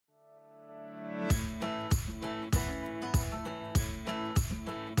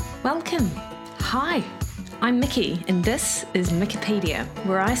Welcome. Hi, I'm Mickey, and this is Mickipedia,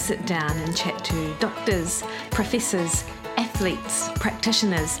 where I sit down and chat to doctors, professors, athletes,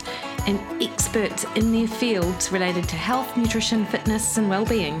 practitioners, and experts in their fields related to health, nutrition, fitness, and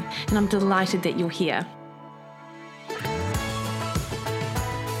well-being. And I'm delighted that you're here.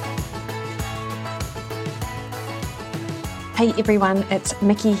 Hey everyone, it's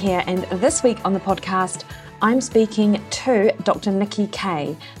Mickey here, and this week on the podcast, I'm speaking to Dr. Nikki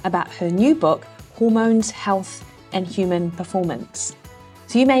Kaye about her new book, Hormones, Health and Human Performance.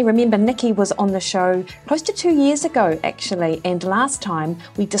 So you may remember Nikki was on the show close to 2 years ago actually, and last time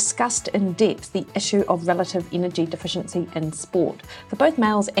we discussed in depth the issue of relative energy deficiency in sport for both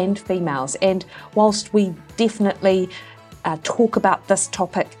males and females. And whilst we definitely talk about this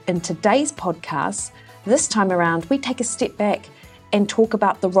topic in today's podcast, this time around we take a step back and talk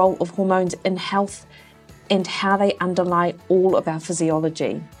about the role of hormones in health and how they underlie all of our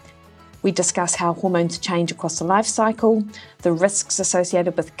physiology. We discuss how hormones change across the life cycle, the risks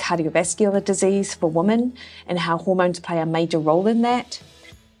associated with cardiovascular disease for women, and how hormones play a major role in that,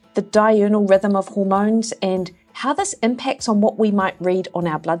 the diurnal rhythm of hormones and how this impacts on what we might read on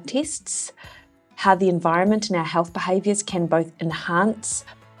our blood tests, how the environment and our health behaviours can both enhance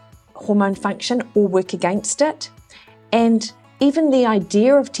hormone function or work against it, and even the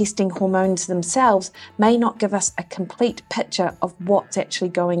idea of testing hormones themselves may not give us a complete picture of what's actually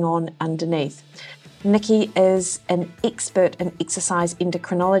going on underneath. Nikki is an expert in exercise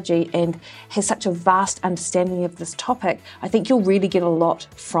endocrinology and has such a vast understanding of this topic. I think you'll really get a lot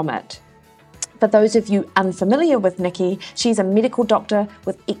from it. For those of you unfamiliar with Nikki, she's a medical doctor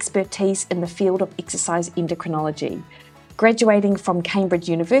with expertise in the field of exercise endocrinology. Graduating from Cambridge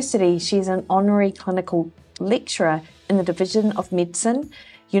University, she's an honorary clinical lecturer in the Division of Medicine,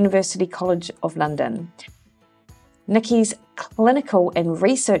 University College of London. Nikki's clinical and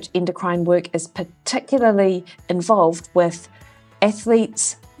research endocrine work is particularly involved with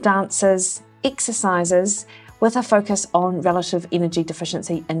athletes, dancers, exercisers, with a focus on relative energy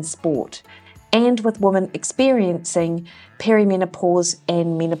deficiency in sport, and with women experiencing perimenopause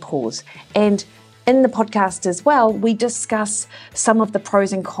and menopause. And in the podcast as well, we discuss some of the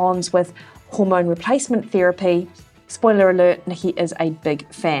pros and cons with hormone replacement therapy. Spoiler alert, Nikki is a big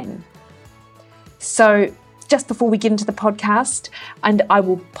fan. So just before we get into the podcast, and I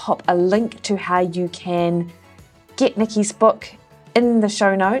will pop a link to how you can get Nikki's book in the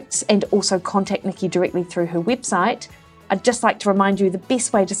show notes and also contact Nikki directly through her website. I'd just like to remind you the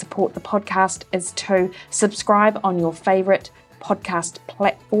best way to support the podcast is to subscribe on your favourite podcast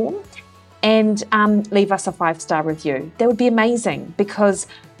platform and leave us a 5-star review. That would be amazing because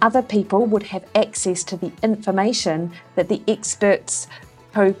other people would have access to the information that the experts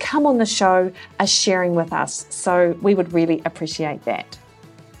who come on the show are sharing with us. So we would really appreciate that.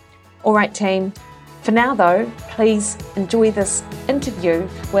 All right, team. For now, though, please enjoy this interview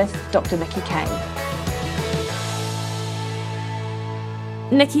with Dr. Nikki Kaye.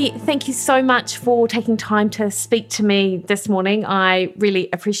 Nikki, thank you so much for taking time to speak to me this morning. I really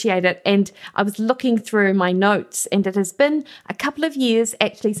appreciate it. And I was looking through my notes, and it has been a couple of years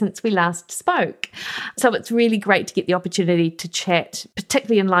actually since we last spoke. So it's really great to get the opportunity to chat,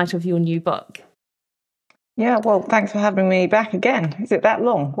 particularly in light of your new book. Yeah, well, thanks for having me back again. Is it that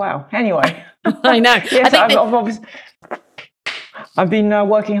long? Wow. Anyway. I know. Yes, I've been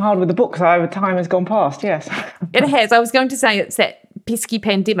working hard with the book, so time has gone past, yes. It has. I was going to say it's that pesky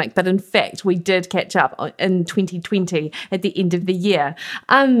pandemic, but in fact, we did catch up in 2020 at the end of the year.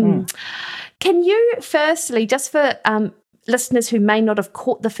 Can you firstly, just for listeners who may not have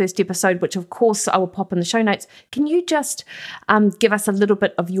caught the first episode, which of course I will pop in the show notes, can you just give us a little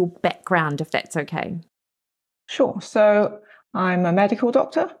bit of your background, if that's okay? Sure. So I'm a medical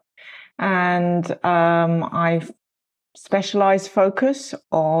doctor, and I specialise focus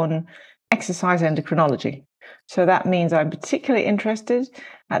on exercise endocrinology. So that means I'm particularly interested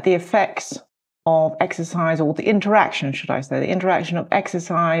at the effects of exercise, or the interaction, should I say, the interaction of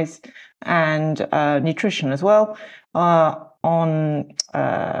exercise and nutrition as well on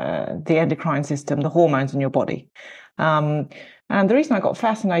the endocrine system, the hormones in your body. And the reason I got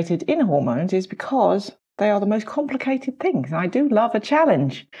fascinated in hormones is because they are the most complicated things. I do love a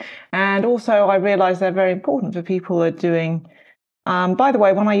challenge. And also I realise they're very important for people who are doing, by the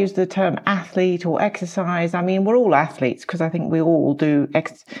way, when I use the term athlete or exercise, I mean, we're all athletes because I think we all do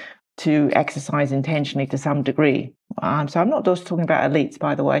exercise intentionally to some degree. So I'm not just talking about elites,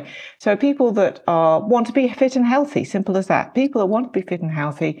 by the way. So people that want to be fit and healthy, simple as that. People that want to be fit and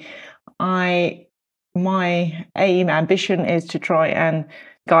healthy, my ambition is to try and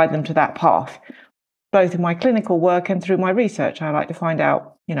guide them to that path. Both in my clinical work and through my research, I like to find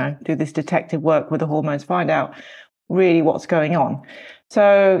out, do this detective work with the hormones, find out really what's going on.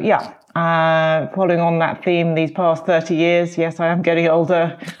 So yeah, following on that theme, these past 30 years, yes, I am getting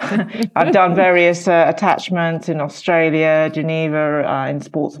older. I've done various attachments in Australia, Geneva, in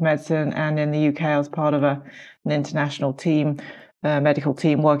sports medicine, and in the UK I was part of an international team, medical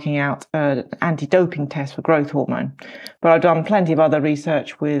team, working out an anti-doping test for growth hormone. But I've done plenty of other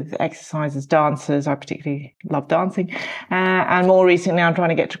research with exercisers, dancers. I particularly love dancing. And more recently, I'm trying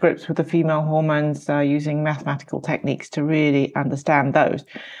to get to grips with the female hormones using mathematical techniques to really understand those.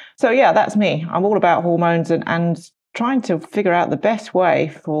 So yeah, that's me. I'm all about hormones and trying to figure out the best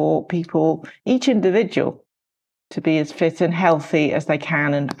way for people, each individual, to be as fit and healthy as they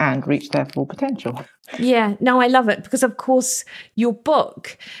can and reach their full potential. Yeah, no, I love it because, of course, your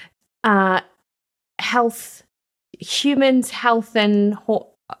book, Health, Humans, Health and...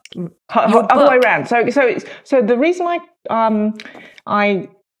 Other way around. So the reason I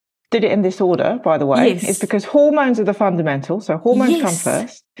did it in this order, by the way, is because hormones are the fundamental. So hormones come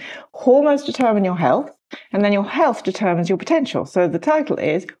first. Hormones determine your health, and then your health determines your potential. So the title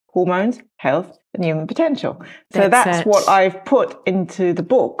is Hormones, Health and Human Potential. So that's what I've put into the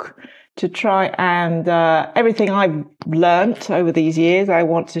book to try and everything I've learnt over these years, I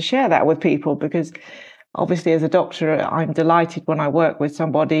want to share that with people, because obviously as a doctor, I'm delighted when I work with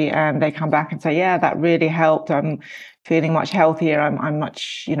somebody and they come back and say, yeah, that really helped. I'm feeling much healthier. I'm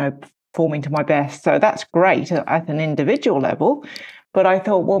much, performing to my best. So that's great at an individual level. But I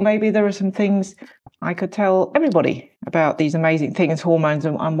thought, well, maybe there are some things I could tell everybody about these amazing things, hormones,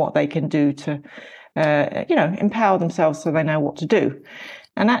 and what they can do to, empower themselves so they know what to do.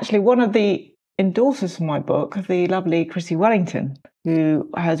 And actually, one of the endorsers for my book, the lovely Chrissie Wellington, who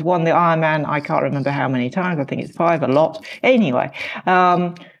has won the Ironman, I can't remember how many times, I think it's 5, a lot. Anyway,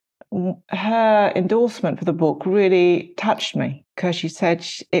 her endorsement for the book really touched me, because she said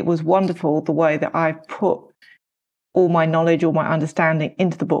it was wonderful the way that I put all my knowledge, all my understanding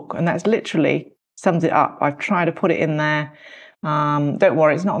into the book. And that's literally sums it up. I've tried to put it in there. Don't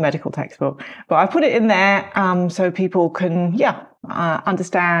worry, it's not a medical textbook, but I put it in there so people can,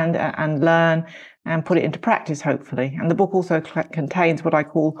 understand and learn and put it into practice, hopefully. And the book also contains what I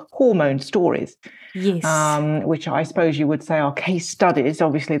call hormone stories. Yes. Which I suppose you would say are case studies.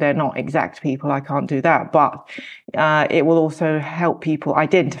 Obviously, they're not exact people. I can't do that. But it will also help people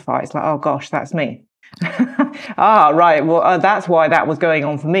identify. It's like, oh, gosh, that's me. Right. Well, that's why that was going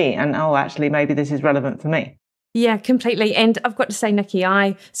on for me. And, actually, maybe this is relevant for me. Yeah, completely. And I've got to say, Nikki,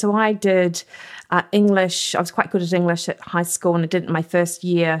 I did English. I was quite good at English at high school, and I did it in my first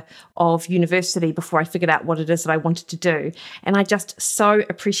year of university before I figured out what it is that I wanted to do. And I just so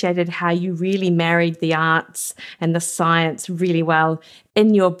appreciated how you really married the arts and the science really well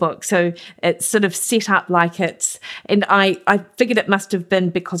in your book. So it's sort of set up like and I figured it must have been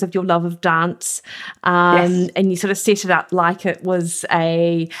because of your love of dance. Yes. And you sort of set it up like it was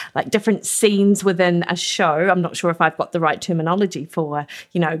like different scenes within a show. I'm not sure if I've got the right terminology for,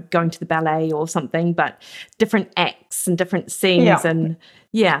 going to the ballet or something, but different acts and different scenes. Yeah.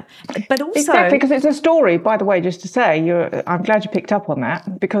 And but also... Exactly, because it's a story, by the way, just to say, I'm glad you picked up on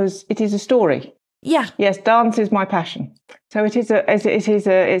that, because it is a story. Yeah. Yes, dance is my passion. So but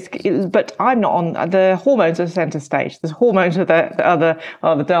I'm not on, the hormones are center stage. The hormones are the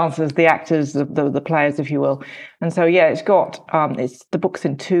dancers, the actors, the players, if you will. And so, it's got, the book's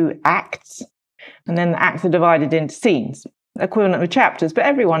in 2 acts, and then the acts are divided into scenes, equivalent with chapters, but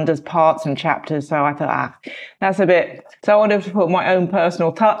everyone does parts and chapters. So I thought, that's a bit, so I wanted to put my own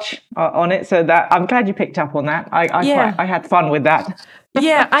personal touch on it. So that I'm glad you picked up on that. I had fun with that.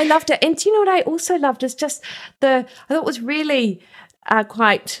 Yeah, I loved it. And do you know what I also loved is just I thought it was really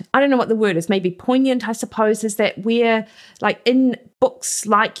quite, I don't know what the word is, maybe poignant, I suppose, is that we're like in books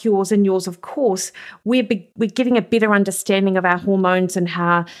like yours and yours, of course, we're getting a better understanding of our hormones and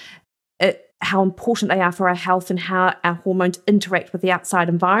how important they are for our health and how our hormones interact with the outside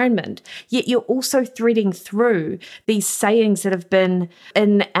environment. Yet you're also threading through these sayings that have been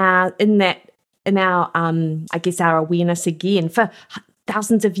in our I guess our awareness again for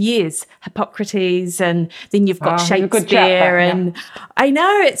thousands of years, Hippocrates, and then you've got Shakespeare, and I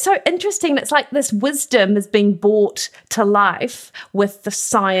know, it's so interesting. It's like this wisdom is being brought to life with the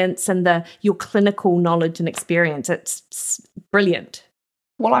science and your clinical knowledge and experience. It's brilliant.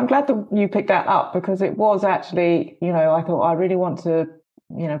 Well, I'm glad that you picked that up, because it was actually, I thought I really want to,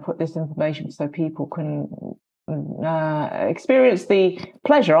 put this information so people can experience the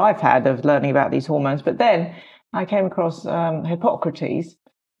pleasure I've had of learning about these hormones. But then I came across Hippocrates,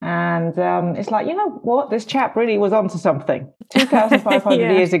 And it's like, you know what? This chap really was onto something. 2,500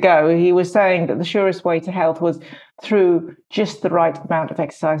 years ago, he was saying that the surest way to health was through just the right amount of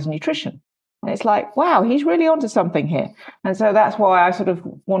exercise and nutrition. And it's like, wow, he's really onto something here. And so that's why I sort of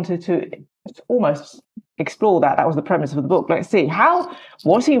wanted to almost explore that. That was the premise of the book. Let's see, how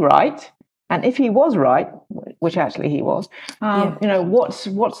was he right? And if he was right, which actually he was, you know, what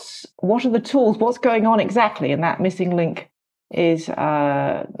are the tools? What's going on exactly? And that missing link is those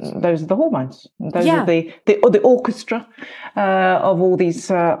are the hormones. Those are the orchestra of all these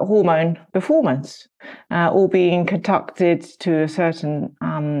hormone performance, all being conducted to a certain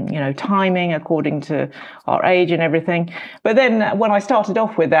you know, timing according to our age and everything. But then when I started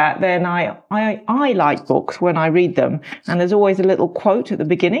off with that, then I like books when I read them, and there's always a little quote at the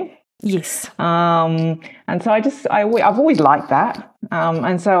beginning. Yes. And so I've always liked that.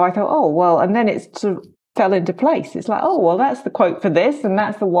 And so I thought, oh well, and then it sort of fell into place. It's like, oh well, that's the quote for this, and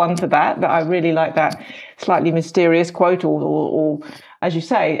that's the one for that. I really like that slightly mysterious quote, or as you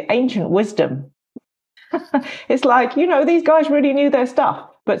say, ancient wisdom. It's like, you know, these guys really knew their stuff,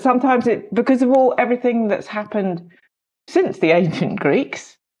 but sometimes because of everything that's happened since the ancient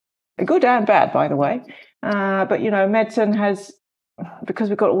Greeks, good and bad, by the way. But you know, medicine has, because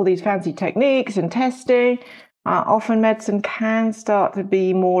we've got all these fancy techniques and testing, often medicine can start to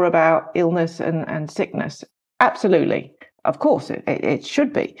be more about illness and sickness. Absolutely. Of course, it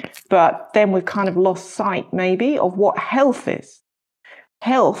should be. But then we've kind of lost sight, maybe, of what health is.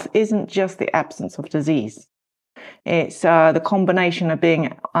 Health isn't just the absence of disease. It's the combination of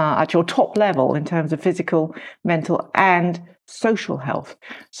being at your top level in terms of physical, mental, and social health.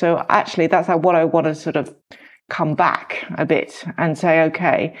 So actually, that's what I want to sort of come back a bit and say,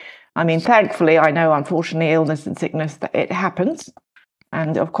 okay, I mean, thankfully, I know, unfortunately, illness and sickness, that it happens.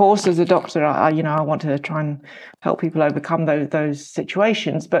 And of course, as a doctor, I want to try and help people overcome those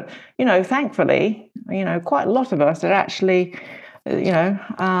situations. But, you know, thankfully, you know, quite a lot of us are actually, you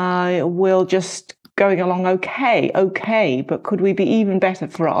know, will just going along okay. But could we be even better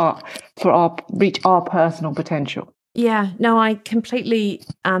for reach our personal potential? Yeah, no, I completely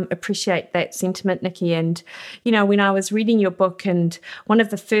appreciate that sentiment, Nikki. And, you know, when I was reading your book, and one of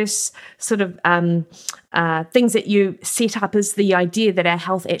the first sort of things that you set up is the idea that our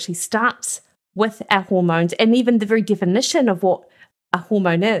health actually starts with our hormones, and even the very definition of what a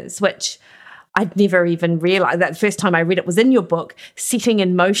hormone is, which I'd never even realized. That the first time I read it was in your book, setting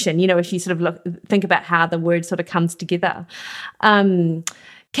in motion, you know, if you sort of think about how the word sort of comes together. Can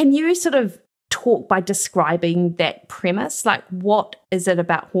you sort of talk by describing that premise? Like, what is it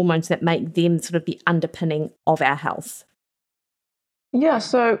about hormones that make them sort of the underpinning of our health? Yeah,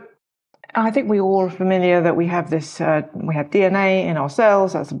 so I think we all are familiar that we have this, we have DNA in our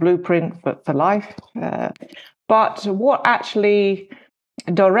cells, that's a blueprint for life. But what actually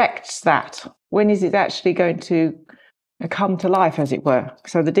directs that? When is it actually going to come to life, as it were?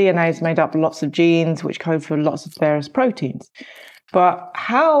 So the DNA is made up of lots of genes which code for lots of various proteins. But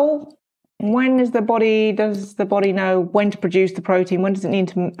when does the body know when to produce the protein? When does it need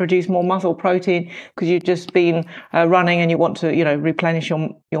to produce more muscle protein because you've just been running and you want to, you know, replenish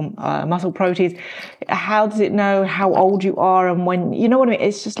your muscle proteins? How does it know how old you are and when? You know what I mean?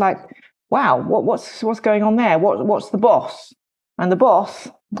 It's just like, wow, what's going on there? What's the boss? And the boss,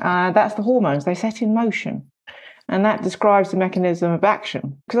 that's the hormones. They set in motion. And that describes the mechanism of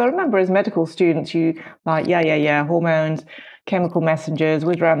action. Because I remember as medical students, you like, hormones, chemical messengers,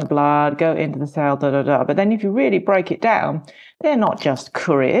 whiz around the blood, go into the cell, But then if you really break it down, they're not just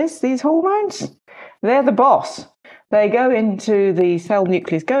couriers, these hormones. They're the boss. They go into the cell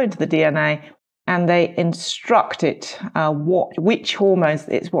nucleus, go into the DNA, and they instruct it which hormones.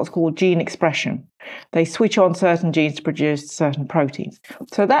 It's what's called gene expression. They switch on certain genes to produce certain proteins.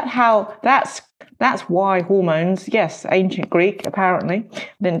 So that's why hormones, yes, ancient Greek, apparently,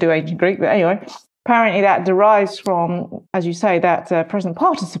 didn't do ancient Greek, but anyway, apparently that derives from, as you say, that present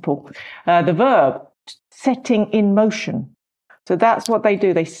participle, the verb, setting in motion. So that's what they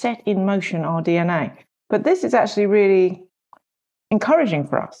do. They set in motion our DNA. But this is actually really encouraging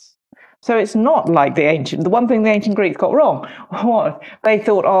for us. So it's not like the one thing the ancient Greeks got wrong was they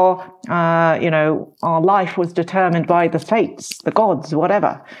thought our life was determined by the fates, the gods,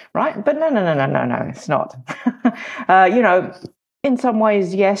 whatever, right? But no, it's not. In some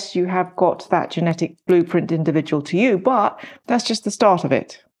ways, yes, you have got that genetic blueprint individual to you, but that's just the start of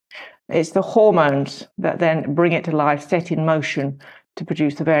it. It's the hormones that then bring it to life, set in motion to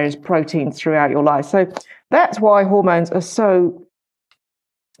produce the various proteins throughout your life. So that's why hormones are so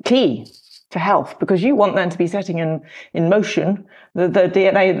key to health, because you want them to be setting in motion the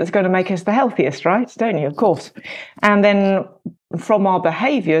DNA that's going to make us the healthiest, right? Don't you? Of course. And then from our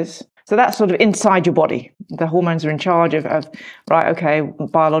behaviors. So that's sort of inside your body. The hormones are in charge of right, okay,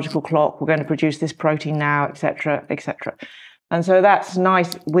 biological clock, we're going to produce this protein now, etc., etc. And so that's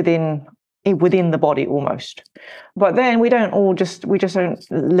nice within the body almost. But then we just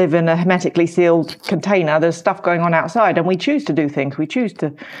don't live in a hermetically sealed container. There's stuff going on outside, and we choose to do things. We choose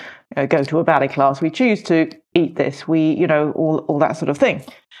to go to a ballet class. We choose to eat this. All that sort of thing.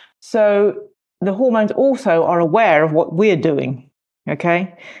 So the hormones also are aware of what we're doing.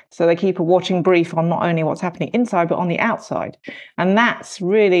 Okay, so they keep a watching brief on not only what's happening inside, but on the outside. And that's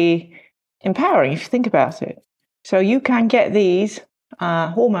really empowering if you think about it. So you can get these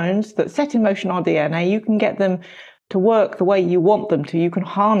hormones that set in motion our DNA, you can get them to work the way you want them to. You can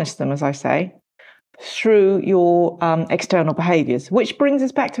harness them, as I say, through your external behaviors, which brings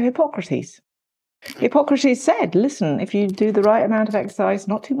us back to Hippocrates. Hippocrates said, listen, if you do the right amount of exercise,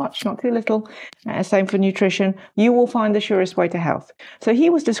 not too much, not too little, same for nutrition, you will find the surest way to health. So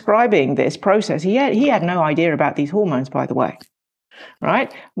he was describing this process. He had no idea about these hormones, by the way,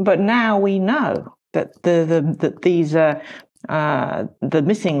 right? But now we know that the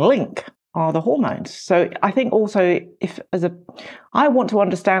missing link are the hormones. So I think also I want to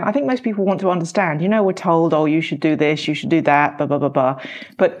understand, I think most people want to understand, we're told, oh, you should do this, you should do that, blah, blah, blah, blah.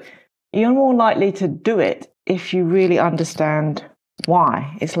 But you're more likely to do it if you really understand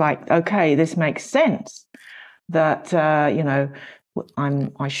why. It's like, okay, this makes sense that,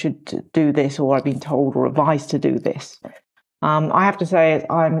 I should do this, or I've been told or advised to do this. I have to say,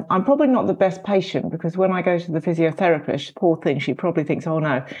 I'm probably not the best patient, because when I go to the physiotherapist, poor thing, she probably thinks, oh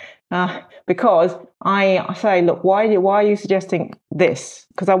no, because I say, look, why are you suggesting this?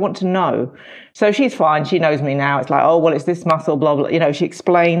 Because I want to know. So she's fine. She knows me now. It's like, oh, well, it's this muscle, blah, blah. She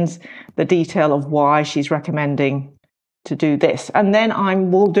explains the detail of why she's recommending to do this. And then I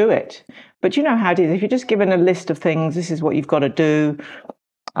will do it. But you know how it is. If you're just given a list of things, this is what you've got to do.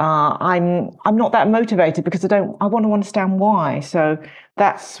 I'm not that motivated, because I want to understand why. So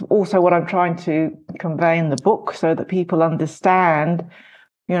that's also what I'm trying to convey in the book, so that people understand,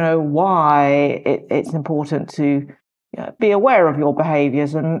 why it's important to be aware of your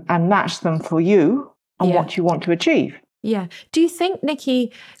behaviors and match them for you and what you want to achieve. Yeah. Do you think,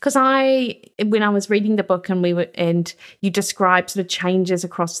 Nikki, because when I was reading the book and you described sort of changes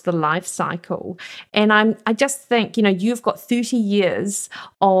across the life cycle, and I just think, you've got 30 years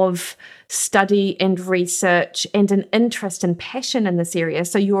of study and research and an interest and passion in this area.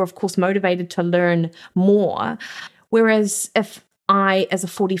 So you're, of course, motivated to learn more. Whereas if I, as a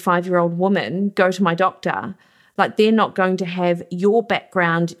 45-year-old woman, go to my doctor, like, they're not going to have your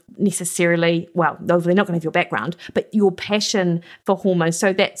background necessarily. Well, they're not going to have your background, but your passion for hormones.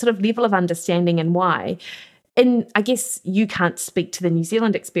 So that sort of level of understanding and why. And I guess you can't speak to the New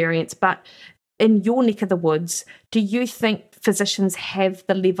Zealand experience, but in your neck of the woods, do you think physicians have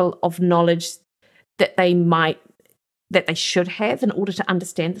the level of knowledge that they should have in order to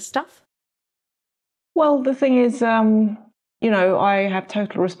understand this stuff? Well, the thing is, I have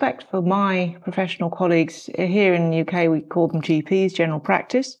total respect for my professional colleagues. Here in the UK, we call them GPs, general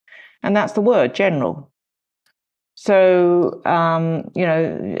practice, and that's the word, general. So,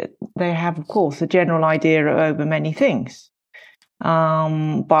 they have, of course, a general idea over many things.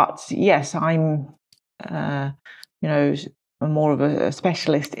 But yes, I'm, more of a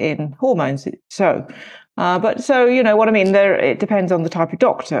specialist in hormones. So, what I mean, it depends on the type of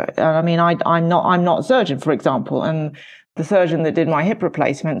doctor. I'm not a surgeon, for example, and the surgeon that did my hip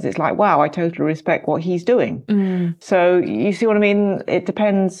replacements, it's like, wow, I totally respect what he's doing. So you see what I mean? It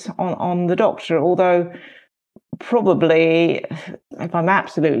depends on the doctor, although probably, if I'm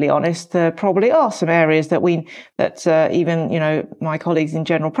absolutely honest, there probably are some areas that even my colleagues in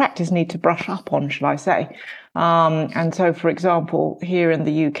general practice need to brush up on, shall I say. And so, for example, here in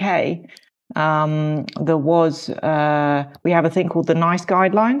the UK, we have a thing called the NICE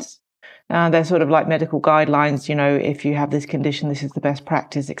guidelines. They're sort of like medical guidelines, if you have this condition, this is the best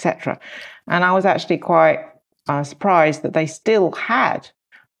practice, etc. And I was actually quite surprised that they still had,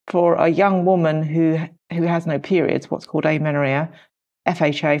 for a young woman who has no periods, what's called amenorrhea,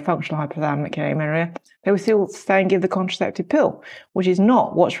 FHA, functional hypothalamic amenorrhea, they were still saying give the contraceptive pill, which is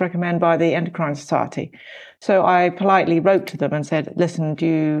not what's recommended by the Endocrine Society. So I politely wrote to them and said, listen,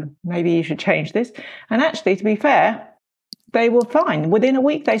 maybe you should change this. And actually, to be fair, they were fine. Within a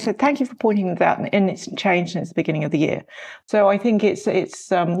week, they said, thank you for pointing this out, and it's changed since the beginning of the year. So I think it's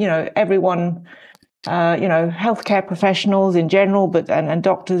everyone, healthcare professionals in general, and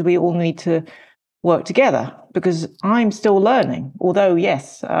doctors, we all need to work together, because I'm still learning. Although,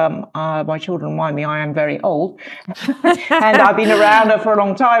 yes, my children remind me I am very old, and I've been around for a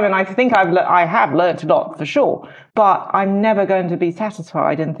long time, and I think I have learned a lot for sure. But I'm never going to be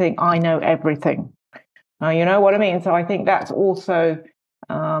satisfied and think I know everything. You know what I mean? So I think that's also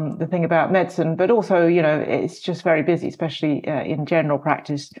the thing about medicine. But also, it's just very busy, especially in general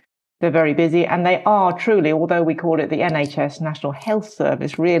practice. They're very busy, and they are truly, although we call it the NHS, National Health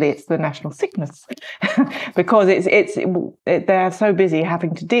Service, really it's the national sickness because they're so busy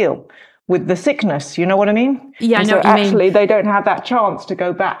having to deal with the sickness. You know what I mean? Yeah, I know what you mean. They don't have that chance to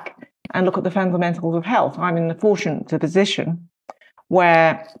go back and look at the fundamentals of health. I'm in the fortunate position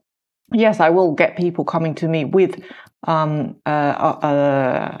where, yes, I will get people coming to me with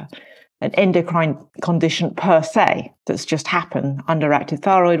an endocrine condition per se that's just happened, underactive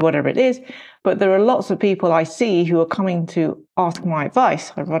thyroid, whatever it is. But there are lots of people I see who are coming to ask my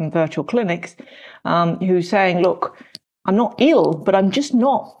advice. I run virtual clinics, who's saying, look, I'm not ill, but I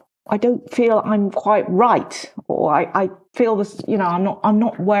don't feel I'm quite right. Or I feel this, I'm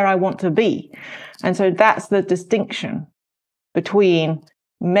not where I want to be. And so that's the distinction between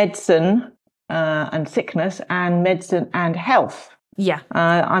medicine and sickness and medicine and health. Yeah.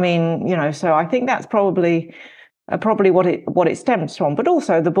 So I think that's probably what it stems from. But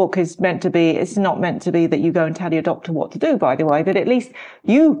also the book is it's not meant to be that you go and tell your doctor what to do, by the way, but at least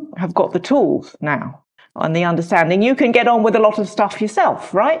you have got the tools now and the understanding. You can get on with a lot of stuff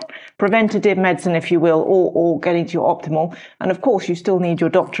yourself, right? Preventative medicine, if you will, or getting to your optimal. And of course, you still need your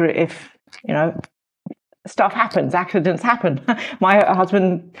doctor if, stuff happens, accidents happen. My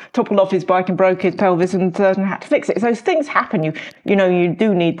husband toppled off his bike and broke his pelvis and the surgeon had to fix it. So things happen. You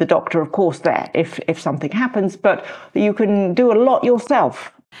do need the doctor, of course, there if something happens, but you can do a lot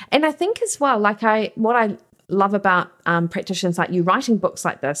yourself. And I think as well, what I love about practitioners like you writing books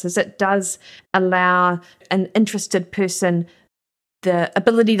like this is it does allow an interested person the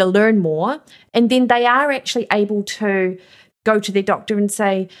ability to learn more, and then they are actually able to go to their doctor and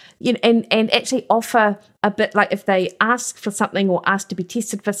say, and actually offer a bit, like if they ask for something or ask to be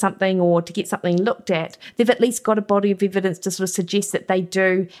tested for something or to get something looked at, they've at least got a body of evidence to sort of suggest that they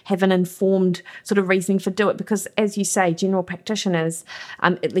do have an informed sort of reasoning for do it. Because as you say, general practitioners,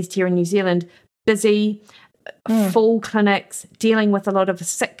 at least here in New Zealand, busy, full clinics, dealing with a lot of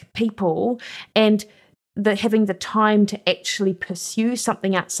sick people, and having the time to actually pursue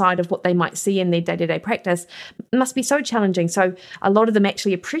something outside of what they might see in their day-to-day practice must be so challenging. So a lot of them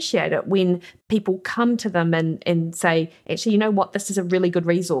actually appreciate it when people come to them and say, actually, you know what, this is a really good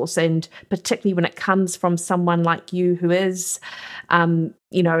resource. And particularly when it comes from someone like you who is, an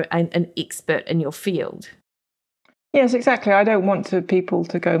expert in your field. Yes, exactly. I don't want people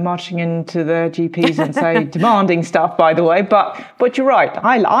to go marching into their GPs and say demanding stuff, by the way. But you're right.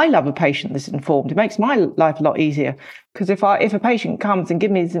 I love a patient that's informed. It makes my life a lot easier because if a patient comes and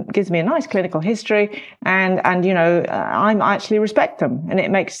gives me a nice clinical history and I actually respect them, and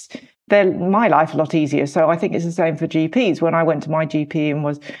it makes my life a lot easier. So I think it's the same for GPs. When I went to my GP and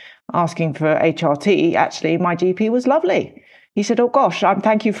was asking for HRT, actually my GP was lovely. He said, "Oh gosh,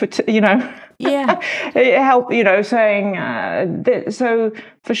 thank you for Yeah, it helped, saying so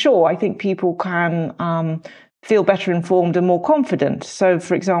for sure. I think people can feel better informed and more confident. So,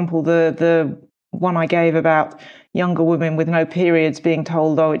 for example, the one I gave about younger women with no periods being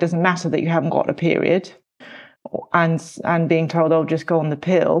told, "Oh, it doesn't matter that you haven't got a period," and being told, "Oh, just go on the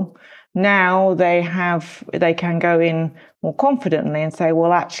pill." Now they can go in more confidently and say,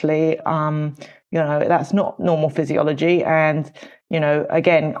 "Well, actually, that's not normal physiology." And,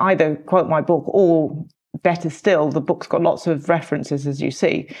 again, either quote my book or better still, the book's got lots of references, as you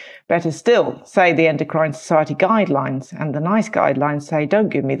see. Better still, say the Endocrine Society guidelines, and the NICE guidelines say, don't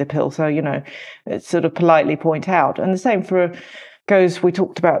give me the pill. So, sort of politely point out. And the same we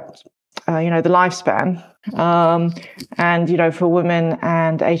talked about, the lifespan, and, for women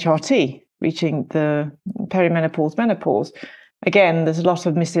and HRT reaching the perimenopause, menopause. Again, there's a lot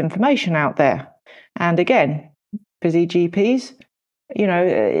of misinformation out there. And again, busy GPs,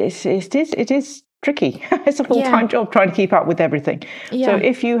 it is tricky. It's a full-time job trying to keep up with everything. Yeah. So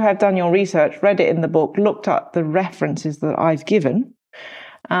if you have done your research, read it in the book, looked at the references that I've given,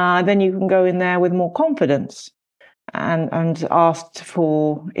 then you can go in there with more confidence and asked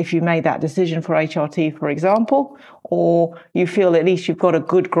for, if you made that decision for HRT, for example, or you feel at least you've got a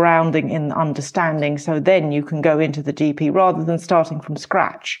good grounding in understanding, so then you can go into the GP rather than starting from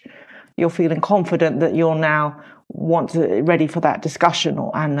scratch. You're feeling confident that you're now ready for that discussion,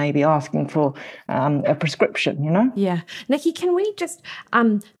 and maybe asking for a prescription, Yeah. Nikki, can we just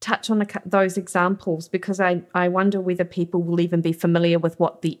touch on those examples? Because I wonder whether people will even be familiar with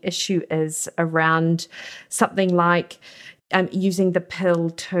what the issue is around something like using the pill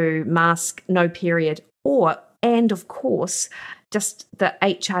to mask no period, and of course, just the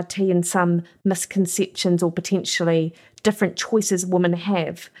HRT and some misconceptions or potentially different choices women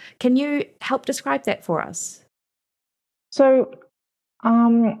have. Can you help describe that for us? So,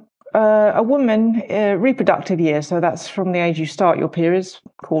 a woman, reproductive year, so that's from the age you start your periods,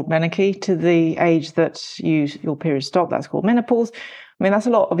 called menarche, to the age that your periods stop, that's called menopause. I mean, that's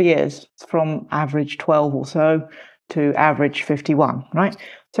a lot of years, from average 12 or so to average 51, right?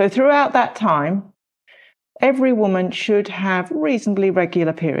 So throughout that time, every woman should have reasonably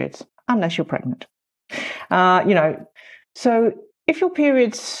regular periods, unless you're pregnant. So if your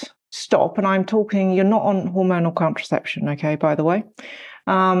periods stop, and I'm talking, you're not on hormonal contraception, okay, by the way.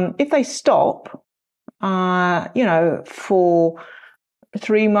 If they stop, for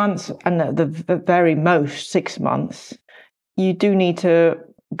 3 months, and the very most 6 months, you do need to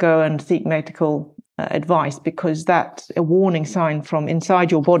go and seek medical advice, because that's a warning sign from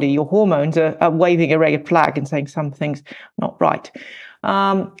inside your body. Your hormones are waving a red flag and saying something's not right.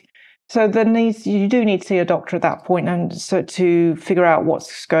 So you do need to see a doctor at that point, and so to figure out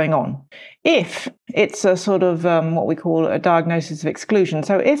what's going on. If it's a sort of what we call a diagnosis of exclusion,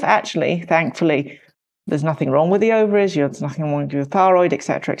 so if actually, thankfully, there's nothing wrong with the ovaries, there's nothing wrong with your thyroid,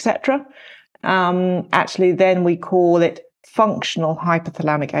 etc., etc., actually then we call it functional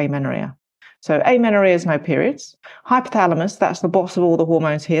hypothalamic amenorrhea. So amenorrhea is no periods. Hypothalamus, that's the boss of all the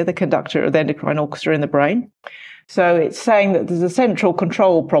hormones here, the conductor of the endocrine orchestra in the brain. So it's saying that there's a central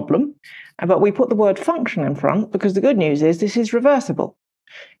control problem, but we put the word function in front because the good news is this is reversible.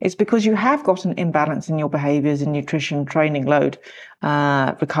 It's because you have got an imbalance in your behaviors, in nutrition, training load,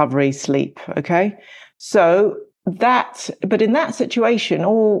 recovery, sleep, okay? But in that situation,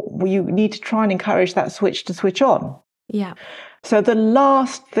 you need to try and encourage that switch to switch on. Yeah. So the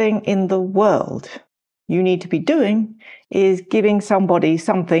last thing in the world you need to be doing is giving somebody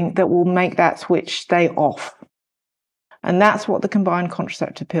something that will make that switch stay off. And that's what the combined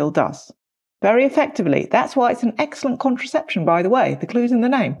contraceptive pill does. Very effectively. That's why it's an excellent contraception, by the way. The clue's in the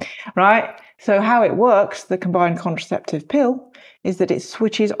name, right? So how it works, the combined contraceptive pill, is that it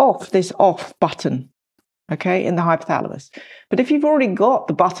switches off this off button, okay, in the hypothalamus. But if you've already got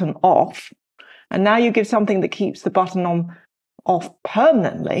the button off, and now you give something that keeps the button off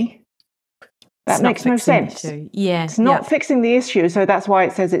permanently, that makes no sense. Yeah, it's not fixing the issue, so that's why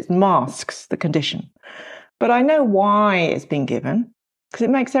it says it masks the condition. But I know why it's been given, because it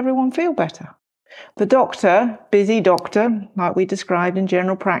makes everyone feel better. The doctor, busy doctor, like we described in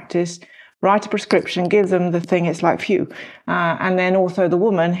general practice, write a prescription, give them the thing, it's like phew. And then also the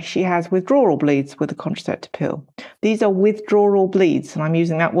woman, she has withdrawal bleeds with the contraceptive pill. These are withdrawal bleeds, and I'm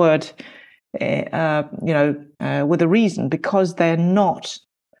using that word with a reason, because they're not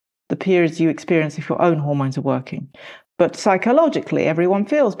the periods you experience if your own hormones are working. But psychologically, everyone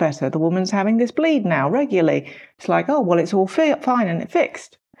feels better. The woman's having this bleed now regularly. It's like, oh, well, it's all fine and it's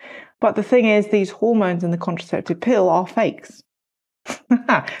fixed. But the thing is, these hormones in the contraceptive pill are fakes.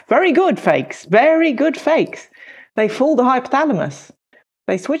 Very good fakes. Very good fakes. They fool the hypothalamus.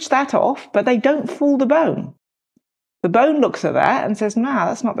 They switch that off, but they don't fool the bone. The bone looks at that and says, nah,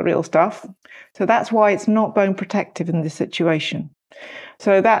 that's not the real stuff. So that's why it's not bone protective in this situation.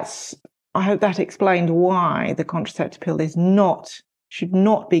 So I hope that explained why the contraceptive pill should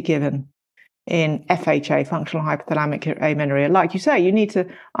not be given in FHA, functional hypothalamic amenorrhea. Like you say, you need to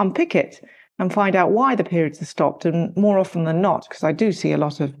unpick it and find out why the periods are stopped. And more often than not, because I do see a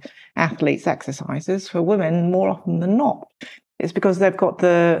lot of athletes' exercises for women, more often than not, it's because they've got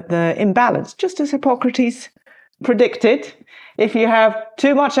the imbalance, just as Hippocrates predicted. If you have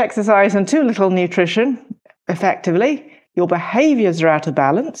too much exercise and too little nutrition, effectively, your behaviors are out of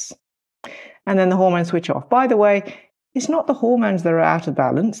balance. And then the hormones switch off. By the way, it's not the hormones that are out of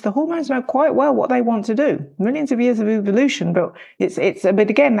balance. The hormones know quite well what they want to do. Millions of years of evolution, but but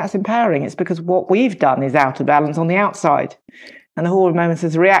again, that's empowering. It's because what we've done is out of balance on the outside. And the hormones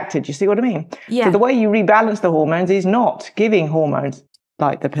has reacted. You see what I mean? Yeah. So the way you rebalance the hormones is not giving hormones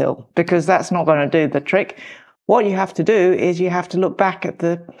like the pill, because that's not going to do the trick. What you have to do is you have to look back at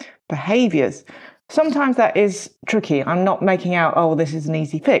the behaviors. Sometimes that is tricky. I'm not making out, oh, this is an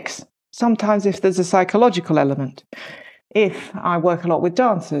easy fix. Sometimes if there's a psychological element, if I work a lot with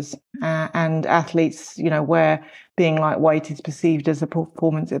dancers and athletes, where being lightweight is perceived as a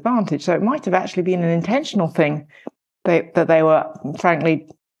performance advantage. So it might have actually been an intentional thing that they were, frankly,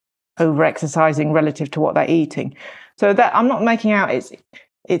 over-exercising relative to what they're eating. So that I'm not making out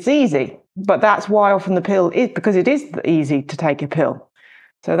it's easy, but that's why often the pill is, because it is easy to take a pill.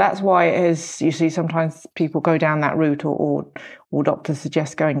 So that's why it is, you see sometimes people go down that route, or doctors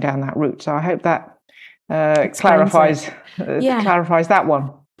suggest going down that route. So I hope that clarifies that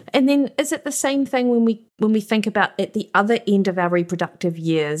one. And then is it the same thing when we think about at the other end of our reproductive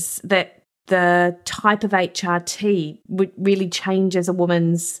years, that the type of HRT would really change as a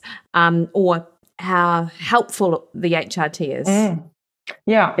woman's or how helpful the HRT is?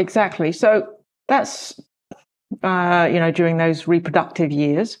 Yeah, exactly. So that's during those reproductive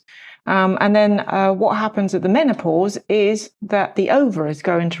years. And then what happens at the menopause is that the ovaries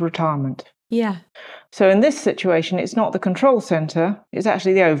go into retirement. Yeah. So in this situation, it's not the control center, it's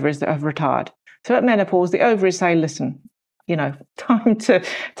actually the ovaries that have retired. So at menopause, the ovaries say, listen, time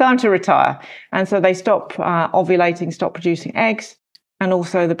to retire. And so they stop ovulating, stop producing eggs, and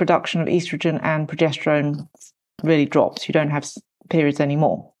also the production of estrogen and progesterone really drops. You don't have periods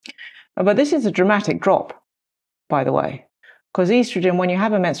anymore. But this is a dramatic drop, by the way, because estrogen, when you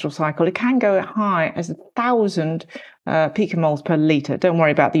have a menstrual cycle, it can go as high as 1,000 picomoles per litre. Don't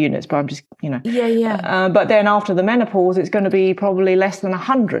worry about the units, but I'm just, but then after the menopause, it's going to be probably less than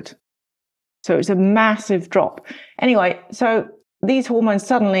 100. So it's a massive drop. Anyway, so these hormones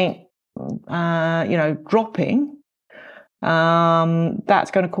suddenly, dropping,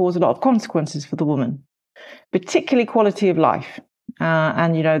 that's going to cause a lot of consequences for the woman, particularly quality of life.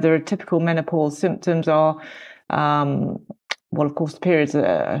 And there are typical menopause symptoms are, of course, the periods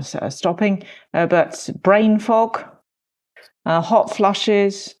are stopping, but brain fog, hot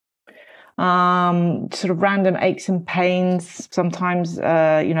flushes, sort of random aches and pains, sometimes,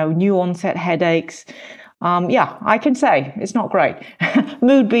 new onset headaches. I can say it's not great.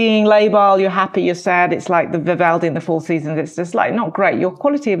 Mood being labile, you're happy, you're sad. It's like the Vivaldi in the Four Seasons. It's just like not great. Your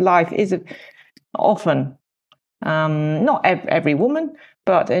quality of life is often, not every woman,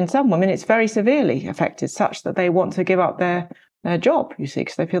 but in some women, it's very severely affected, such that they want to give up their job, you see,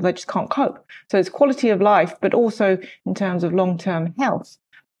 because they feel they just can't cope. So it's quality of life, but also in terms of long-term health.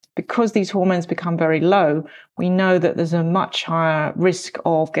 Because these hormones become very low, we know that there's a much higher risk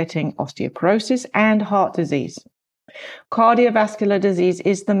of getting osteoporosis and heart disease. Cardiovascular disease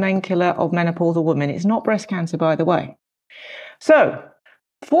is the main killer of menopausal women. It's not breast cancer, by the way. So,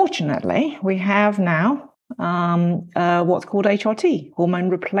 fortunately, we have now what's called HRT, hormone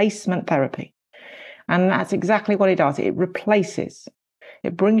replacement therapy. And that's exactly what it does. It replaces.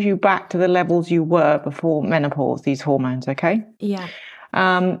 It brings you back to the levels you were before menopause, these hormones, okay? Yeah.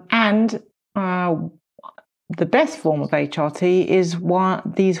 And the best form of HRT is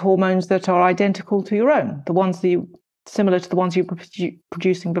these hormones that are identical to your own, the ones similar to the ones you were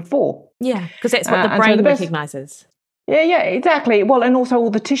producing before. Yeah, because that's what the brain recognises. Yeah, exactly. Well, and also all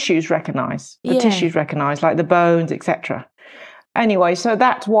the tissues recognise. Tissues recognise, like the bones, etc. Anyway, so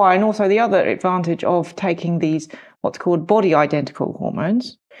that's why, and also the other advantage of taking these what's called body identical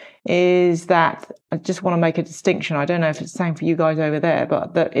hormones is that I just want to make a distinction. I don't know if it's the same for you guys over there,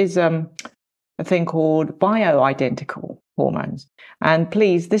 but there is a thing called bioidentical hormones. And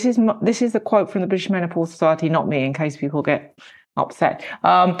please, this is the quote from the British Menopause Society, not me, in case people get upset.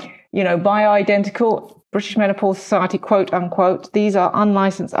 Bioidentical, British Menopause Society, quote unquote, these are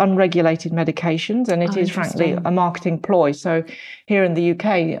unlicensed, unregulated medications, and it is frankly a marketing ploy. So here in the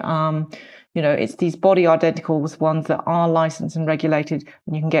UK, it's these body identical ones that are licensed and regulated,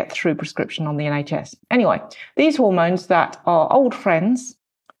 and you can get through prescription on the NHS. Anyway, these hormones that are old friends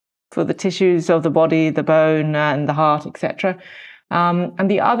for the tissues of the body, the bone and the heart, etc. And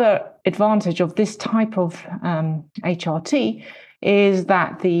the other advantage of this type of HRT is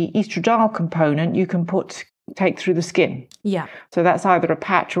that the estradiol component you can take through the skin. Yeah. So that's either a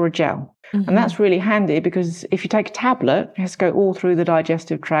patch or a gel. Mm-hmm. And that's really handy because if you take a tablet, it has to go all through the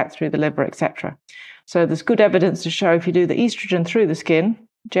digestive tract, through the liver, etc. So there's good evidence to show if you do the estrogen through the skin,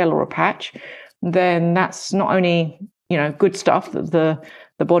 gel or a patch, then that's not only, good stuff that the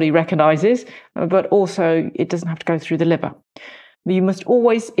body recognizes, but also it doesn't have to go through the liver. You must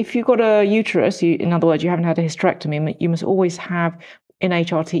always, if you've got a uterus, in other words, you haven't had a hysterectomy, you must always have in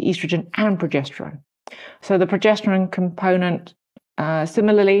HRT estrogen and progesterone. So the progesterone component,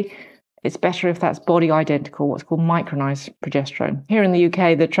 similarly, it's better if that's body identical, what's called micronized progesterone. Here in the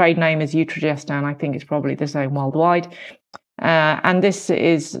UK, the trade name is Utrogestan. I think it's probably the same worldwide. And this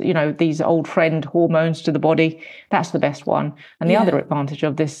is, these old friend hormones to the body. That's the best one. And the other advantage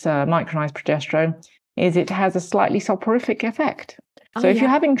of this micronized progesterone is it has a slightly soporific effect. So if you're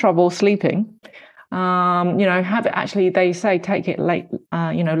having trouble sleeping, they say take it late,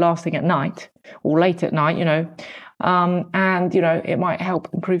 last thing at night or late at night, And, it might help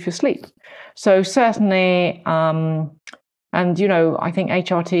improve your sleep. So certainly, and, I think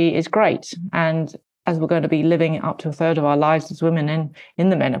HRT is great. And as we're going to be living up to a third of our lives as women in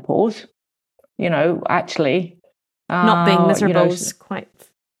the menopause, actually... Not being miserable is quite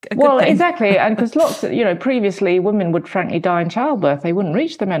a good thing. Exactly. And because previously women would frankly die in childbirth. They wouldn't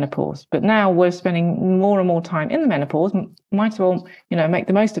reach the menopause. But now we're spending more and more time in the menopause. Might as well, make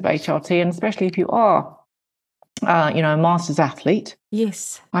the most of HRT. And especially if you are, a masters athlete.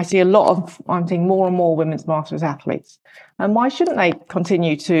 Yes. I'm seeing more and more women's masters athletes. And why shouldn't they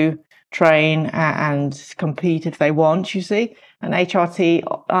continue to train and compete if they want, you see? And HRT,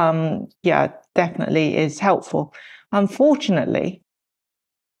 definitely is helpful. Unfortunately,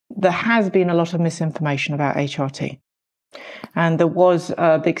 there has been a lot of misinformation about HRT. And there was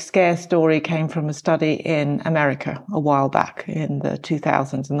a big scare story came from a study in America a while back in the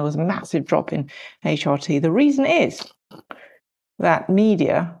 2000s, and there was a massive drop in HRT. The reason is that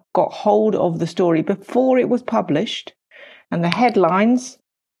media got hold of the story before it was published, and the headlines,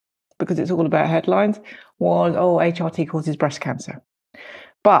 because it's all about headlines, was, HRT causes breast cancer.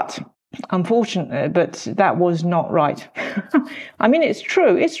 But unfortunately, that was not right. I mean, it's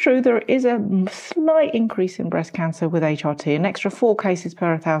true. There is a slight increase in breast cancer with HRT, an extra 4 cases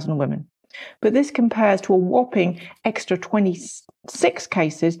per 1,000 women. But this compares to a whopping extra 26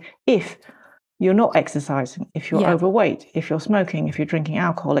 cases if you're not exercising, if you're overweight, if you're smoking, if you're drinking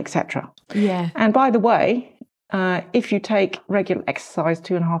alcohol, etc. Yeah. And by the way, if you take regular exercise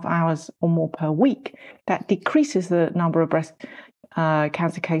 2.5 hours or more per week, that decreases the number of breast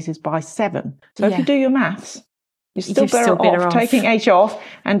cancer cases by 7. So if you do your maths, you're still better off taking H off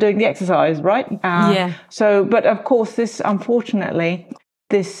and doing the exercise, right? So, but of course, unfortunately,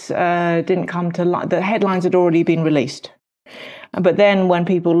 this didn't come to light. The headlines had already been released. But then when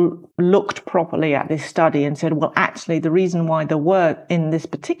people looked properly at this study and said, well, actually, the reason why there were in this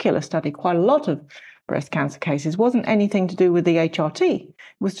particular study quite a lot of breast cancer cases wasn't anything to do with the HRT. It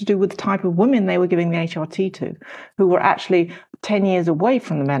was to do with the type of women they were giving the HRT to, who were actually 10 years away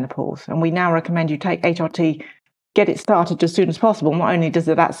from the menopause. And we now recommend you take HRT, get it started as soon as possible. Not only does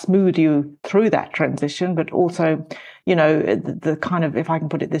that smooth you through that transition, but also, the kind of, if I can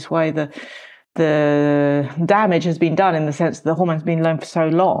put it this way, the damage has been done in the sense that the hormone's been low for so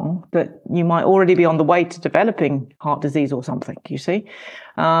long that you might already be on the way to developing heart disease or something, you see.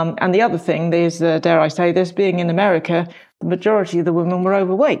 And the other thing is, dare I say this, being in America, the majority of the women were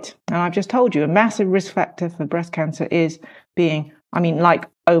overweight. And I've just told you, a massive risk factor for breast cancer is being,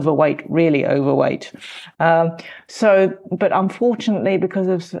 overweight, really overweight. But unfortunately, because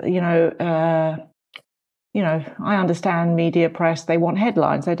of, I understand media press, they want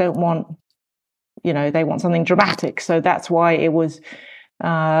headlines. They don't want, they want something dramatic. So that's why it was,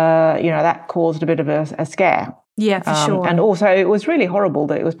 that caused a bit of a scare. Yeah, for sure. And also it was really horrible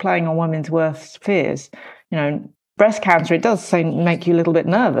that it was playing on women's worst fears. Breast cancer, it does make you a little bit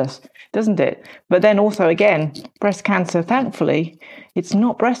nervous, doesn't it? But then also, again, breast cancer, thankfully, it's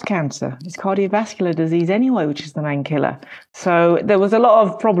not breast cancer. It's cardiovascular disease anyway, which is the main killer. So there was a lot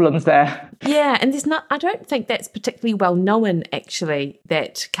of problems there. Yeah, and I don't think that's particularly well known, actually,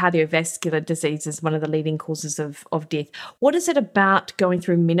 that cardiovascular disease is one of the leading causes of death. What is it about going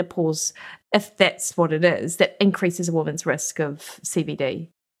through menopause, if that's what it is, that increases a woman's risk of CVD?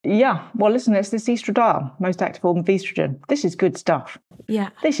 Yeah, well, listen, it's this estradiol, most active form of estrogen. This is good stuff. Yeah.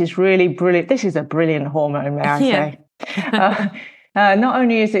 This is really brilliant. This is a brilliant hormone, may I say. Not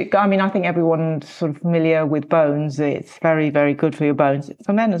only is it, I think everyone's sort of familiar with bones. It's very, very good for your bones.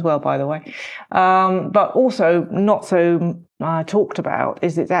 For men as well, by the way. But also not so talked about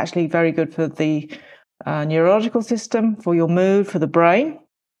is it's actually very good for the neurological system, for your mood, for the brain.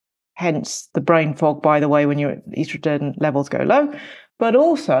 Hence the brain fog, by the way, when your estrogen levels go low. But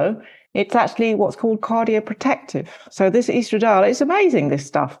also, it's actually what's called cardioprotective. So this estradiol, it's amazing, this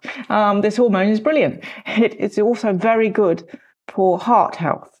stuff. This hormone is brilliant. It's also very good for heart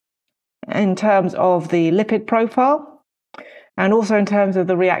health in terms of the lipid profile and also in terms of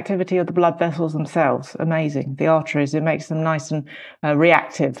the reactivity of the blood vessels themselves. Amazing. The arteries, it makes them nice and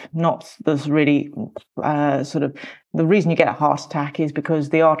reactive, not this really the reason you get a heart attack is because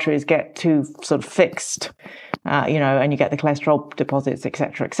the arteries get too sort of fixed, and you get the cholesterol deposits,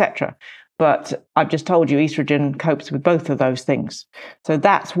 etc., etc. But I've just told you estrogen copes with both of those things. So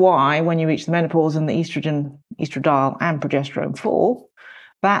that's why when you reach the menopause and the estradiol and progesterone fall,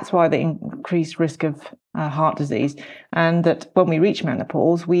 that's why the increased risk of heart disease. And that when we reach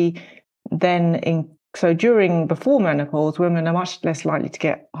menopause, before menopause, women are much less likely to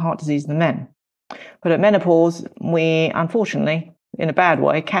get heart disease than men. But at menopause, we unfortunately in a bad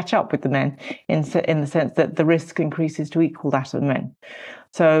way, catch up with the men in the sense that the risk increases to equal that of men.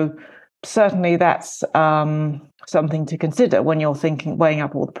 So certainly that's something to consider when you're weighing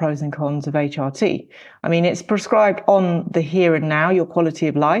up all the pros and cons of HRT. I mean, it's prescribed on the here and now, your quality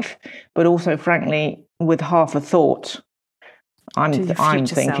of life, but also, frankly, with half a thought. I'm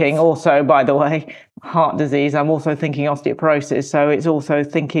thinking also, by the way, heart disease. I'm also thinking osteoporosis. So it's also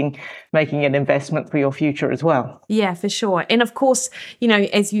making an investment for your future as well. Yeah, for sure. And of course,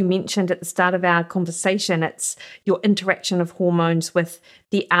 as you mentioned at the start of our conversation, it's your interaction of hormones with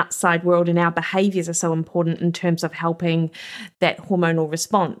the outside world, and our behaviors are so important in terms of helping that hormonal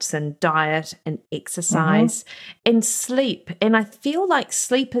response, and diet and exercise and sleep. And I feel like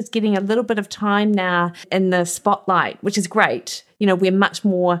sleep is getting a little bit of time now in the spotlight, which is great. We're much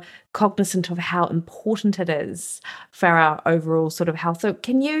more cognizant of how important it is for our overall sort of health. So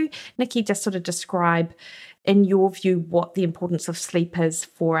can you, Nikki, just sort of describe, in your view, what the importance of sleep is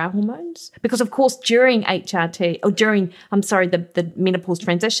for our hormones? Because, of course, during the menopause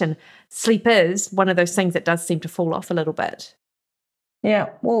transition, sleep is one of those things that does seem to fall off a little bit. Yeah,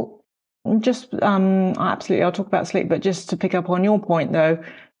 well, absolutely, I'll talk about sleep, but just to pick up on your point, though,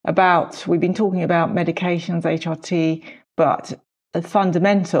 we've been talking about medications, HRT, but the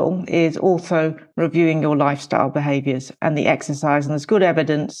fundamental is also reviewing your lifestyle behaviors and the exercise. And there's good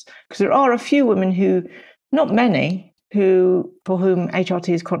evidence, because there are a few women not many, for whom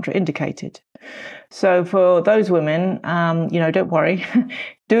HRT is contraindicated. So for those women, don't worry.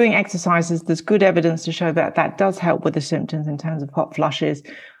 Doing exercises, there's good evidence to show that does help with the symptoms in terms of hot flushes.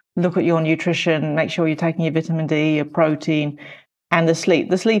 Look at your nutrition, make sure you're taking your vitamin D, your protein, and the sleep.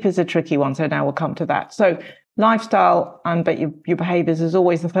 The sleep is a tricky one, so now we'll come to that. So lifestyle, but your behaviors is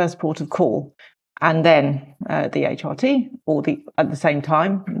always the first port of call. And then the HRT, or at the same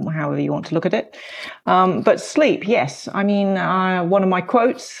time, however you want to look at it. But sleep, yes. I mean, one of my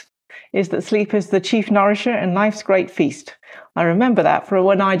quotes is that sleep is the chief nourisher and life's great feast. I remember that for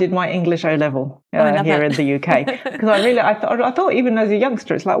when I did my English O-level here in the UK. Because I thought even as a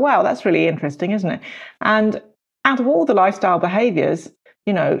youngster, it's like, wow, that's really interesting, isn't it? And out of all the lifestyle behaviors,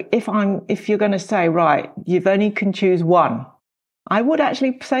 if you're going to say, right, you've only can choose one, I would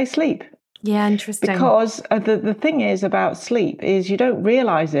actually say sleep. Yeah, interesting. Because the thing is about sleep is you don't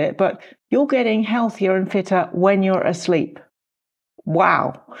realize it, but you're getting healthier and fitter when you're asleep.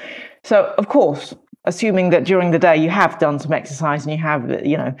 Wow. So, of course, assuming that during the day you have done some exercise and you have,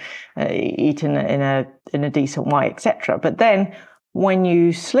 eaten in a decent way, etc. But then when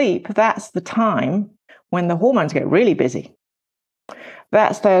you sleep, that's the time when the hormones get really busy.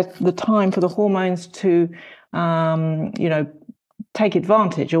 That's the time for the hormones to, take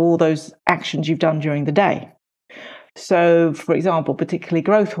advantage of all those actions you've done during the day. So, for example, particularly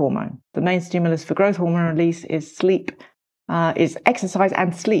growth hormone. The main stimulus for growth hormone release is is exercise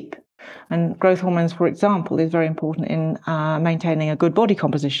and sleep. And growth hormones, for example, is very important in maintaining a good body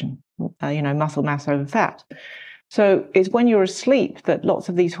composition, muscle mass over fat. So it's when you're asleep that lots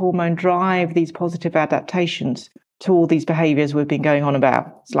of these hormones drive these positive adaptations to all these behaviors we've been going on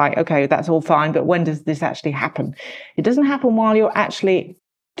about. It's like, okay, that's all fine, but when does this actually happen? It doesn't happen while you're actually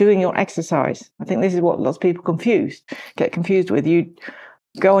doing your exercise. I think this is what lots of people get confused with. You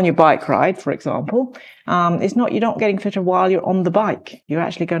go on your bike ride, for example. You're not getting fitter while you're on the bike. You're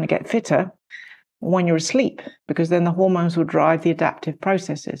actually going to get fitter when you're asleep, because then the hormones will drive the adaptive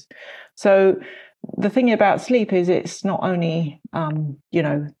processes. So the thing about sleep is it's not only,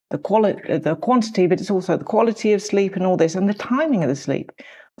 the quantity, but it's also the quality of sleep and all this, and the timing of the sleep.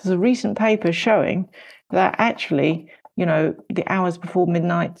 There's a recent paper showing that actually, the hours before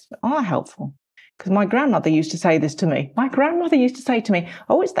midnight are helpful. Because my grandmother used to say this to me. My grandmother used to say to me,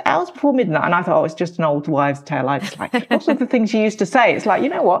 oh, it's the hours before midnight. And I thought, oh, it's just an old wives' tale. I was like, lots of the things she used to say. It's like, you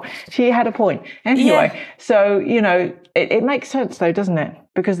know what? She had a point. Anyway, So, it makes sense though, doesn't it?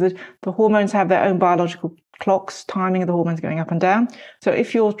 Because the hormones have their own biological clocks, timing of the hormones going up and down. So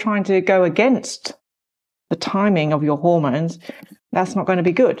if you're trying to go against the timing of your hormones, that's not going to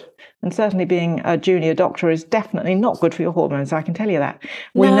be good. And certainly being a junior doctor is definitely not good for your hormones. I can tell you that.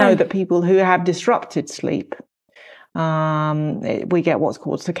 We know that people who have disrupted sleep, we get what's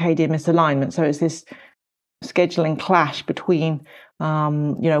called circadian misalignment. So it's this scheduling clash between,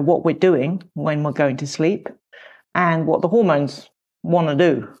 what we're doing when we're going to sleep and what the hormones want to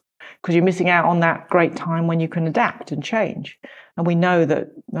do. Because you're missing out on that great time when you can adapt and change. And we know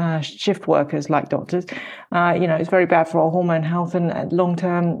that shift workers like doctors, it's very bad for our hormone health, and long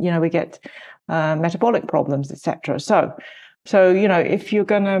term, we get metabolic problems, etc. So, if you're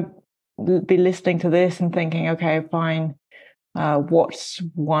going to be listening to this and thinking, okay, fine, what's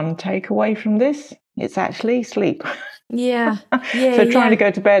one takeaway from this? It's actually sleep. Yeah. So trying to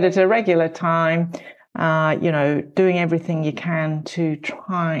go to bed at a regular time, doing everything you can to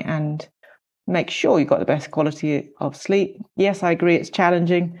try and make sure you've got the best quality of sleep. Yes, I agree, it's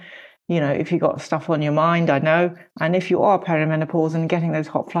challenging. If you've got stuff on your mind, I know. And if you are perimenopause and getting those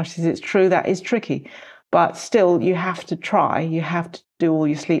hot flushes, it's true that is tricky. But still, you have to try. You have to do all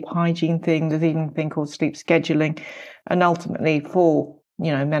your sleep hygiene thing. There's even a thing called sleep scheduling. And ultimately, for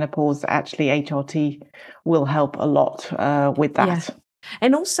menopause, actually HRT will help a lot with that. Yeah.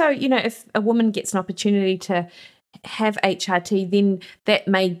 And also, if a woman gets an opportunity to have HRT, then that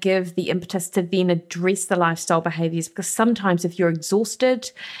may give the impetus to then address the lifestyle behaviours, because sometimes if you're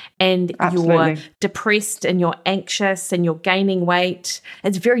exhausted and Absolutely. you're depressed and you're anxious and you're gaining weight,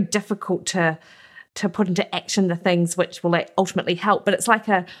 it's very difficult to put into action the things which will ultimately help. But it's like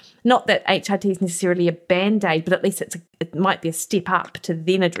not that HRT is necessarily a band-aid, but at least it might be a step up to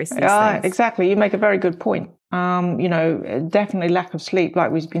then address these things. Exactly. You make a very good point. Definitely lack of sleep,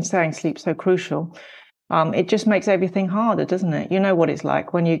 like we've been saying, sleep's so crucial. It just makes everything harder, doesn't it? You know what it's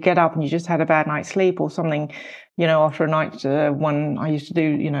like when you get up and you just had a bad night's sleep or something, after a night, when I used to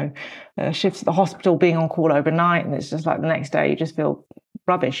do, shifts at the hospital, being on call overnight, and it's just like the next day you just feel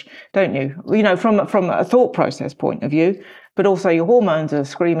rubbish, don't you? From a thought process point of view, but also your hormones are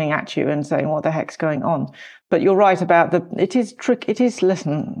screaming at you and saying, what the heck's going on? But you're right about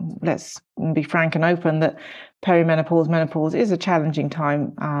listen, let's be frank and open that perimenopause, menopause is a challenging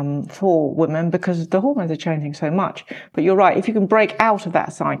time for women because the hormones are changing so much. But you're right, if you can break out of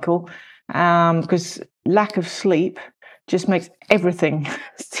that cycle, because lack of sleep just makes everything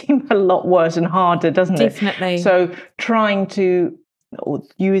seem a lot worse and harder, doesn't it? Definitely. So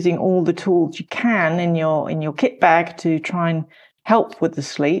using all the tools you can in your kit bag to try and help with the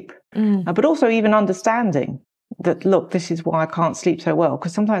sleep, but also even understanding that, look, this is why I can't sleep so well,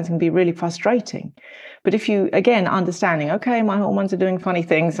 because sometimes it can be really frustrating. But if you, again, understanding, okay, my hormones are doing funny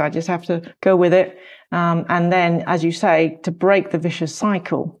things, I just have to go with it. And then, as you say, to break the vicious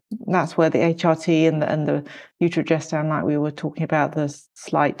cycle, that's where the HRT and the Utrogestan, like we were talking about, the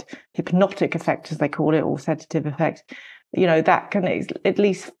slight hypnotic effect, as they call it, or sedative effect, that can at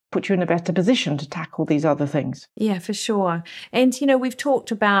least put you in a better position to tackle these other things. Yeah, for sure. And, we've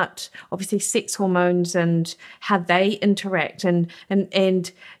talked about, obviously, sex hormones and how they interact and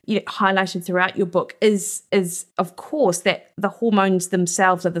highlighted throughout your book is, of course, that the hormones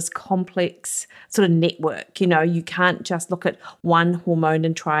themselves are this complex sort of network. You can't just look at one hormone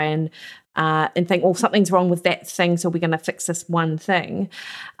and try and think, well, something's wrong with that thing, so we're going to fix this one thing.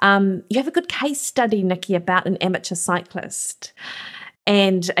 You have a good case study, Nikki, about an amateur cyclist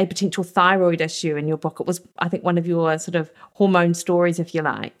and a potential thyroid issue in your book. It was, I think, one of your sort of hormone stories, if you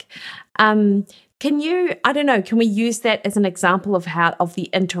like. Can we use that as an example of the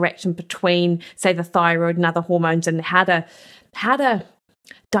interaction between, say, the thyroid and other hormones, and how to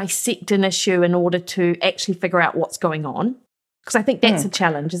dissect an issue in order to actually figure out what's going on? Because I think that's a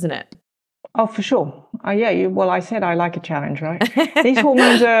challenge, isn't it? Oh, for sure. I said I like a challenge, right? These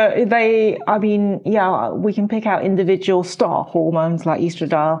hormones we can pick out individual star hormones like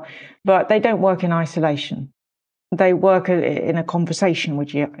estradiol, but they don't work in isolation. They work in a conversation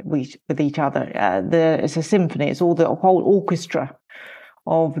with each other. It's a symphony. It's all the whole orchestra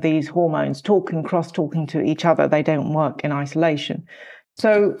of these hormones cross-talking to each other. They don't work in isolation.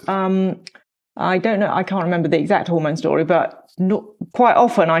 So, I don't know. I can't remember the exact hormone story, but quite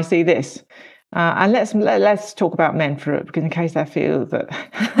often I see this. And let's talk about men for it, because in case they feel that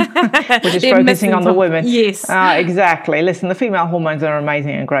we're just focusing on the women. Yes, exactly. Listen, the female hormones are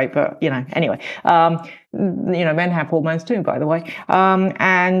amazing and great, but anyway, men have hormones too, by the way,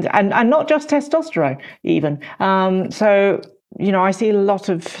 and not just testosterone, even. So I see a lot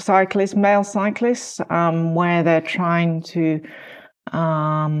of male cyclists, where they're trying to.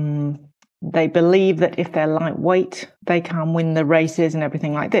 They believe that if they're lightweight, they can win the races and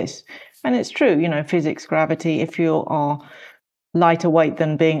everything like this. And it's true, physics, gravity, if you are lighter weight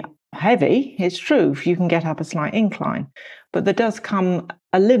than being heavy, it's true, if you can get up a slight incline. But there does come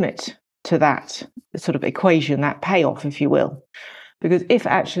a limit to that sort of equation, that payoff, if you will. Because if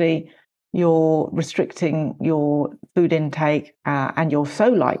actually you're restricting your food intake and you're so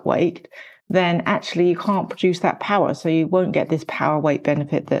lightweight, then actually you can't produce that power. So you won't get this power weight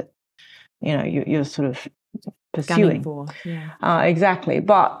benefit that you're sort of pursuing. For. Yeah. Exactly.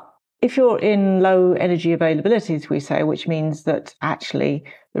 But if you're in low energy availability, as we say, which means that actually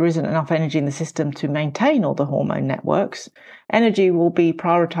there isn't enough energy in the system to maintain all the hormone networks, energy will be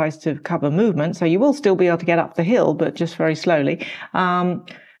prioritized to cover movement. So you will still be able to get up the hill, but just very slowly.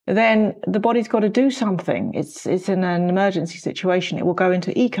 then the body's got to do something. It's in an emergency situation. It will go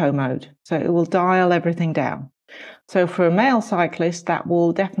into eco mode. So it will dial everything down. So for a male cyclist, that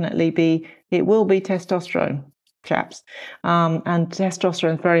will definitely be testosterone, chaps. And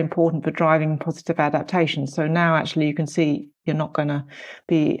testosterone is very important for driving positive adaptation. So now actually you can see you're not going to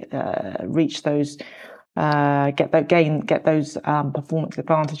be reach those get those performance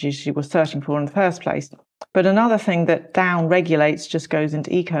advantages you were searching for in the first place. But another thing that down regulates, just goes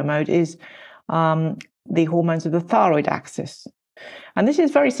into eco mode, is the hormones of the thyroid axis. And this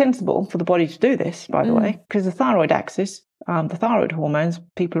is very sensible for the body to do this, by the way, because the thyroid axis, the thyroid hormones,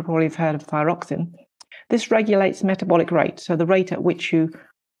 people probably have heard of thyroxine. This regulates metabolic rate, so the rate at which you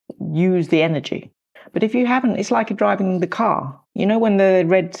use the energy. But if you haven't, it's like driving the car. You know, when the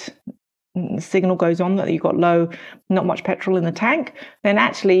red signal goes on that you've got not much petrol in the tank, then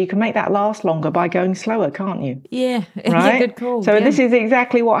actually you can make that last longer by going slower, can't you? Yeah, right. Yeah, good call. So this is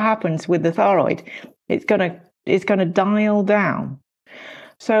exactly what happens with the thyroid. It's going to dial down.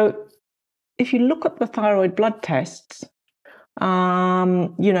 So if you look at the thyroid blood tests,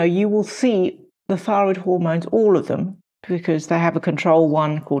 you will see the thyroid hormones, all of them, because they have a control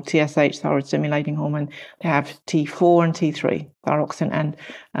one called TSH, thyroid stimulating hormone. They have T4 and T3, thyroxine,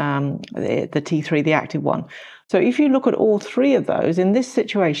 and the T3, the active one. So if you look at all three of those, in this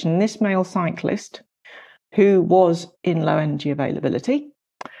situation, this male cyclist who was in low energy availability,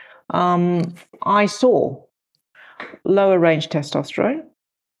 I saw lower range testosterone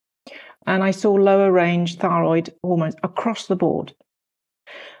and I saw lower range thyroid hormones across the board.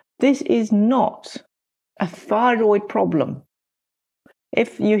 This is not a thyroid problem.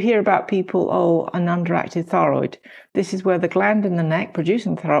 If you hear about people, an underactive thyroid, this is where the gland in the neck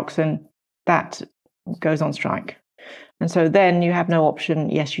producing thyroxine, that goes on strike. And so then you have no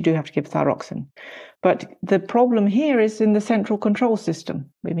option. Yes, you do have to give thyroxine. But the problem here is in the central control system.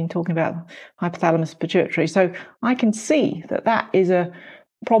 We've been talking about hypothalamus pituitary. So I can see that is a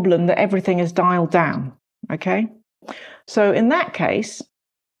problem, that everything is dialed down. Okay. So in that case,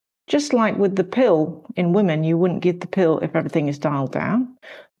 just like with the pill in women, you wouldn't give the pill if everything is dialed down.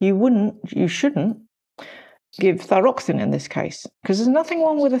 You shouldn't give thyroxine in this case, because there's nothing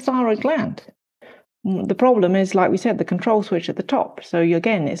wrong with the thyroid gland. The problem is, like we said, the control switch at the top. So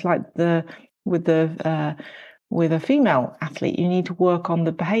again, it's like with a female athlete, you need to work on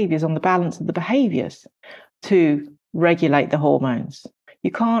the behaviors, on the balance of the behaviors to regulate the hormones.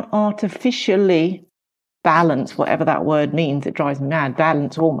 You can't artificially balance, whatever that word means. It drives me mad.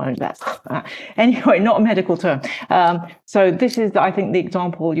 Balance hormones. That's anyway, not a medical term. So this is, I think, the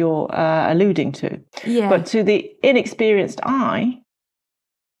example you're alluding to. Yeah. But to the inexperienced eye,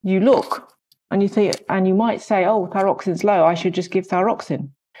 you look and you think, and you might say, "Oh, thyroxine's low. I should just give thyroxine."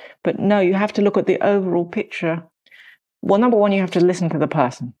 But no, you have to look at the overall picture. Well, number one, you have to listen to the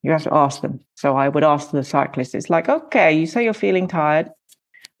person. You have to ask them. So I would ask the cyclist. It's like, okay, you say you're feeling tired.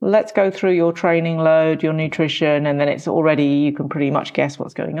 Let's go through your training load, your nutrition, and then you can pretty much guess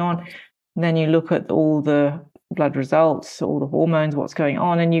what's going on. And then you look at all the blood results, all the hormones, what's going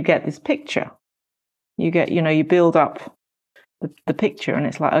on, and you get this picture. You build up the picture, and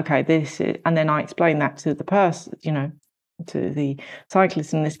it's like, okay, and then I explain that to the person, to the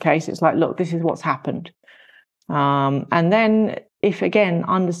cyclist in this case. It's like, look, this is what's happened. And then if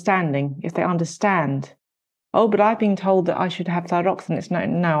they understand, oh, but I've been told that I should have thyroxine. It's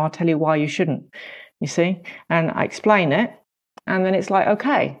no, I'll tell you why you shouldn't, you see? And I explain it. And then it's like,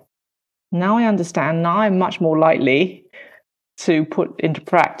 okay, now I understand. Now I'm much more likely to put into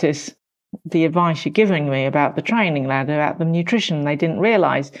practice the advice you're giving me about the training lad, about the nutrition they didn't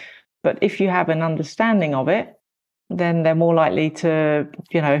realize. But if you have an understanding of it, then they're more likely to,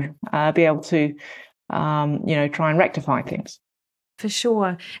 be able to, try and rectify things. For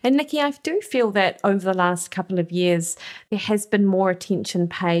sure. And Nikki, I do feel that over the last couple of years, there has been more attention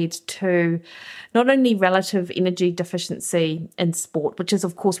paid to not only relative energy deficiency in sport, which is,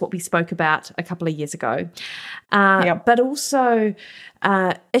 of course, what we spoke about a couple of years ago, but also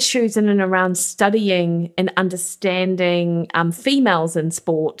issues in and around studying and understanding females in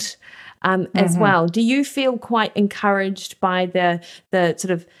sport as well. Do you feel quite encouraged by the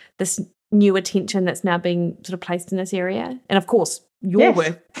sort of this new attention that's now being sort of placed in this area? And of course, your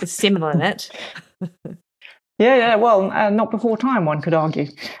work is seminal in it. Yeah. Well, not before time, one could argue.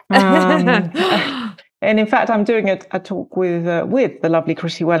 And in fact, I'm doing a talk with the lovely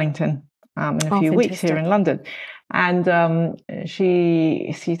Chrissy Wellington in a few weeks here in London. And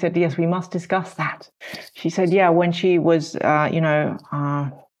she said, yes, we must discuss that. She said, yeah, when she was, a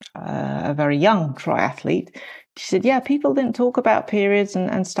very young triathlete, she said, yeah, people didn't talk about periods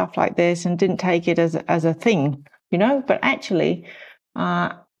and stuff like this and didn't take it as a thing, but actually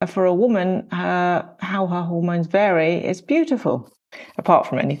for a woman, how her hormones vary is beautiful, apart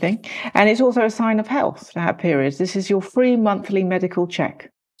from anything. And it's also a sign of health to have periods. This is your free monthly medical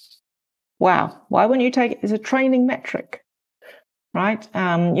check. Wow. Why wouldn't you take it as a training metric? Right?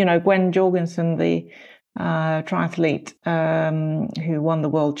 Gwen Jorgensen, the triathlete who won the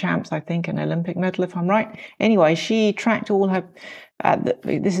world champs, I think, an Olympic medal, if I'm right. Anyway, she tracked all her,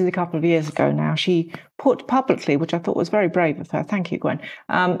 this is a couple of years ago now, she put publicly, which I thought was very brave of her, thank you, Gwen,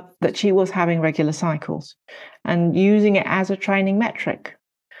 that she was having regular cycles and using it as a training metric.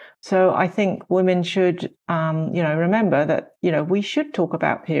 So I think women should, remember that, we should talk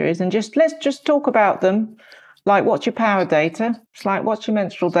about periods and let's just talk about them. Like, what's your power data? It's like, what's your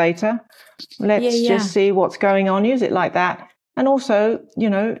menstrual data? Let's just see what's going on. Use it like that. And also,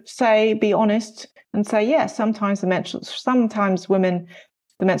 be honest and say, yes, sometimes women,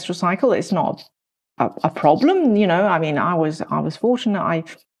 the menstrual cycle, it's not a problem. I was fortunate. I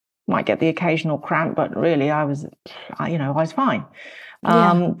might get the occasional cramp, but really I was fine.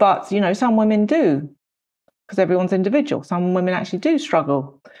 But, some women do, because everyone's individual. Some women actually do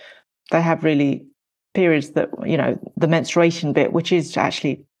struggle. They have really periods that, the menstruation bit, which is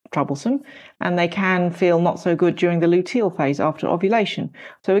actually troublesome, and they can feel not so good during the luteal phase after ovulation.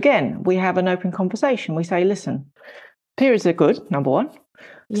 So again, we have an open conversation. We say, listen, periods are good, number one.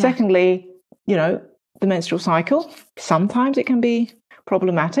 Yeah. Secondly, the menstrual cycle, sometimes it can be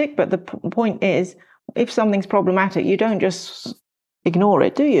problematic, but the point is, if something's problematic, you don't just ignore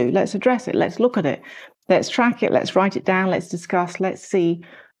it, do you? Let's address it. Let's look at it. Let's track it. Let's write it down. Let's discuss. Let's see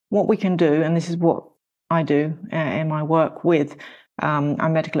what we can do. And this is what I do in my work with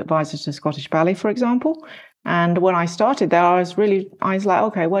I'm medical advisor to Scottish Ballet, for example. And when I started there, I was like,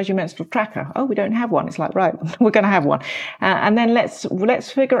 okay, where's your menstrual tracker? Oh, we don't have one. It's like, right, we're going to have one. And then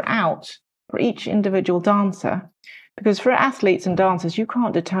let's figure out for each individual dancer, because for athletes and dancers, you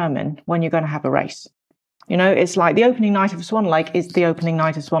can't determine when you're going to have a race. It's like the opening night of Swan Lake is the opening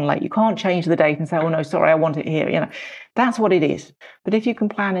night of Swan Lake. You can't change the date and say, oh, no, sorry, I want it here. That's what it is. But if you can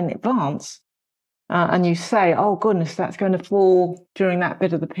plan in advance, and you say, oh, goodness, that's going to fall during that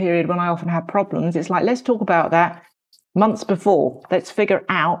bit of the period when I often have problems. It's like, let's talk about that months before. Let's figure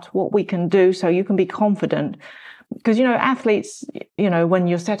out what we can do so you can be confident. Because, athletes, when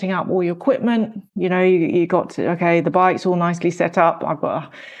you're setting up all your equipment, you got to, okay, the bike's all nicely set up. I've got a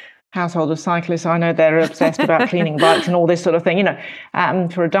household of cyclists. I know they're obsessed about cleaning bikes and all this sort of thing.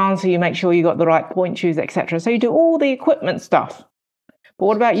 For a dancer, you make sure you got the right point shoes, etc. So you do all the equipment stuff. But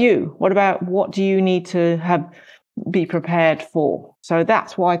what about you? What do you need to be prepared for? So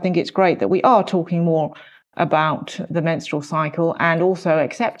that's why I think it's great that we are talking more about the menstrual cycle and also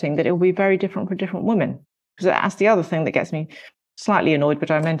accepting that it will be very different for different women. Because that's the other thing that gets me slightly annoyed,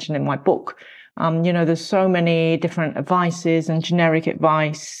 but I mentioned in my book, there's so many different advices and generic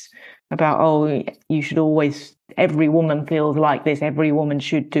advice about, oh, you should always, every woman feels like this, every woman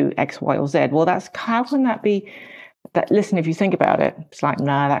should do X, Y, or Z. Well, how can that be? That, listen, if you think about it, it's like,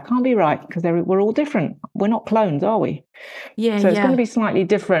 nah, that can't be right, because we're all different. We're not clones, are we? Yeah. So it's going to be slightly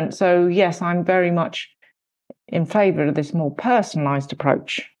different. So yes, I'm very much in favor of this more personalized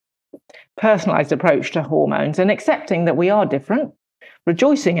approach to hormones, and accepting that we are different,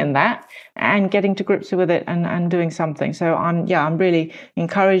 rejoicing in that, and getting to grips with it and doing something. So I'm really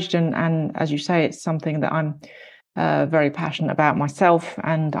encouraged, and as you say, it's something that I'm very passionate about myself,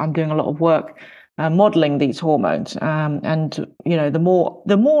 and I'm doing a lot of work modeling these hormones. The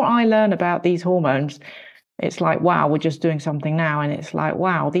more I learn about these hormones, it's like, wow, we're just doing something now. And it's like,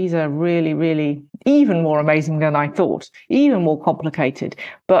 wow, these are really, really even more amazing than I thought, even more complicated.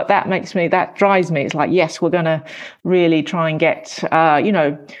 But that drives me. It's like, yes, we're going to really try and get,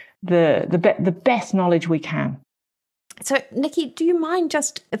 the best knowledge we can. So, Nikki, do you mind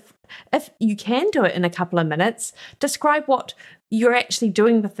just, if you can do it in a couple of minutes, describe what you're actually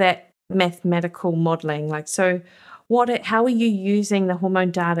doing with that mathematical modeling? How are you using the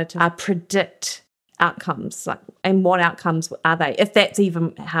hormone data to predict outcomes, and what outcomes are they, if that's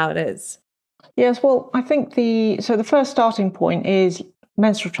even how it is? Yes, well, I think the first starting point is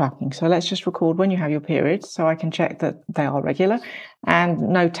menstrual tracking. So let's just record when you have your periods, so I can check that they are regular,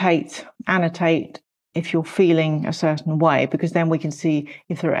 and annotate if you're feeling a certain way, because then we can see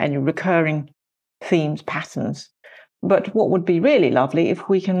if there are any recurring themes, patterns. But what would be really lovely if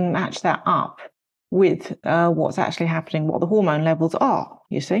we can match that up with what's actually happening, what the hormone levels are,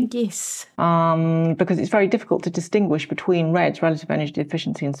 you see? Yes. Because it's very difficult to distinguish between REDS, relative energy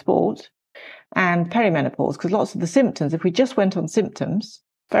deficiency in sport, and perimenopause, because lots of the symptoms, if we just went on symptoms,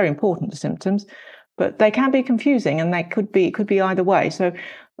 very important, the symptoms, but they can be confusing, and it could be either way. So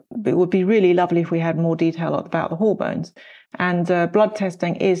it would be really lovely if we had more detail about the hormones. And blood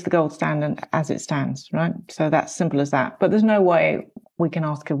testing is the gold standard as it stands, right? So that's simple as that. But there's no way we can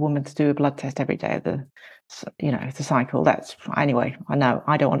ask a woman to do a blood test every day of the cycle. That's anyway. I know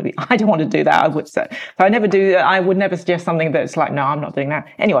I don't want to do that. I would say, so I never do that. I would never suggest something that's like, no, I'm not doing that.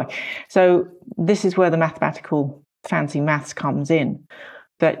 Anyway, so this is where the mathematical fancy maths comes in.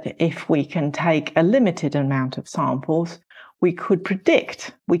 That if we can take a limited amount of samples, we could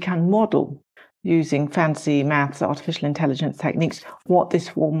predict, we can model using fancy maths, artificial intelligence techniques, what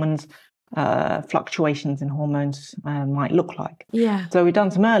this woman's fluctuations in hormones might look like. Yeah. So we've done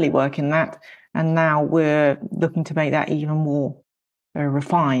some early work in that, and now we're looking to make that even more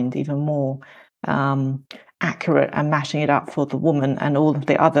refined, even more accurate, and mashing it up for the woman and all of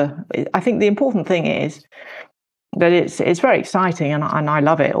the other. I think the important thing is that it's very exciting, and I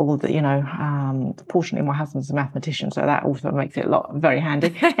love it. All the fortunately my husband's a mathematician, so that also makes it very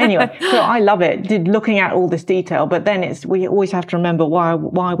handy. Anyway, so I love it. Looking at all this detail, but then we always have to remember why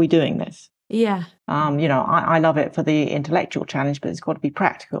are we doing this? Yeah. I love it for the intellectual challenge, but it's got to be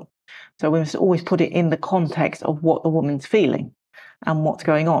practical. So we must always put it in the context of what the woman's feeling and what's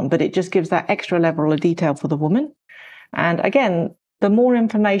going on. But it just gives that extra level of detail for the woman. And again, the more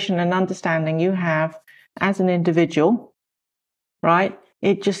information and understanding you have as an individual, right?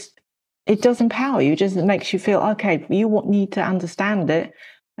 It does empower you. It just makes you feel, okay, you need to understand it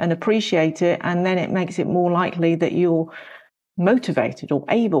and appreciate it. And then it makes it more likely that you're motivated or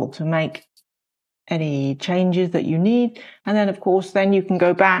able to make any changes that you need. And then, of course, then you can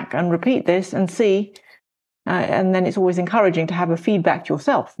go back and repeat this and see. And then it's always encouraging to have a feedback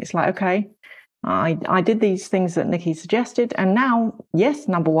yourself. It's like, okay, I did these things that Nikki suggested. And now, yes,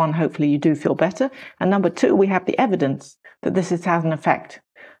 number one, hopefully you do feel better. And number two, we have the evidence that this has an effect.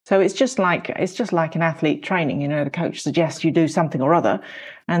 So it's just like an athlete training. The coach suggests you do something or other,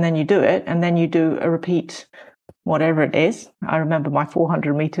 and then you do it, and then you do a repeat, whatever it is. I remember my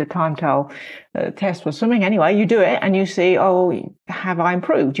 400-meter time trial test for swimming. Anyway, you do it and you see, oh, have I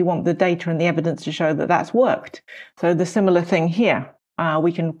improved? You want the data and the evidence to show that that's worked. So the similar thing here,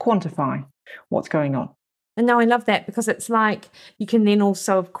 we can quantify what's going on. And no, I love that, because it's like you can then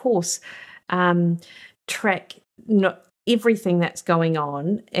also, of course, track everything that's going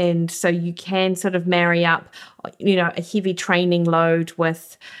on. And so you can sort of marry up, a heavy training load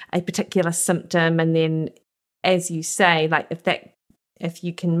with a particular symptom. And then, as you say, like if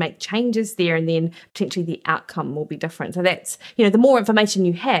you can make changes there, and then potentially the outcome will be different. So that's, the more information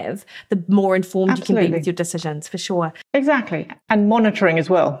you have, the more informed Absolutely. You can be with your decisions, for sure. Exactly. And monitoring as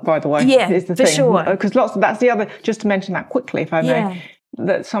well, by the way, is the for thing. Sure. Because that's the other, just to mention that quickly, if I may,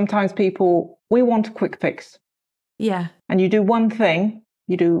 that sometimes we want a quick fix. Yeah. And you do one thing,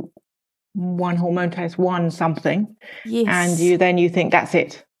 you do one hormone test, one something, yes. and then you think that's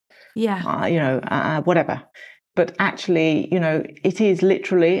it. Yeah. Whatever. But actually, it is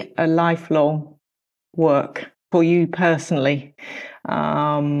literally a lifelong work for you personally,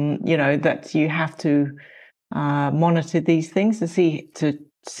 that you have to monitor these things to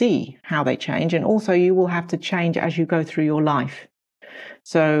see how they change. And also you will have to change as you go through your life.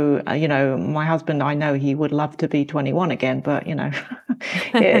 So, my husband, I know he would love to be 21 again, but,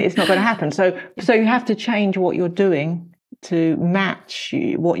 it's not going to happen. So you have to change what you're doing to match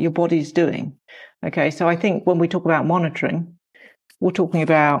what your body's doing. Okay, so I think when we talk about monitoring, we're talking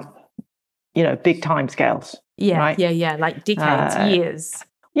about, big time scales. Yeah, right? yeah, like decades, years.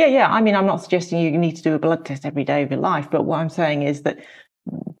 Yeah. I mean, I'm not suggesting you need to do a blood test every day of your life, but what I'm saying is that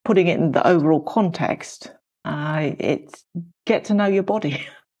putting it in the overall context, it's get to know your body.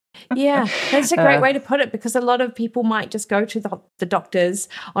 Yeah, that's a great way to put it, because a lot of people might just go to the doctors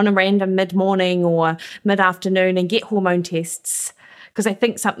on a random mid-morning or mid-afternoon and get hormone tests because they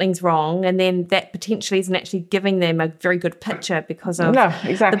think something's wrong, and then that potentially isn't actually giving them a very good picture because of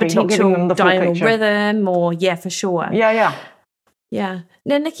the potential diurnal rhythm, or for sure. Yeah.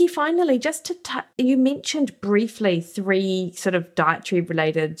 Now, Nikki, finally, just to you mentioned briefly 3 sort of dietary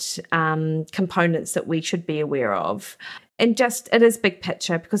related components that we should be aware of. And it is big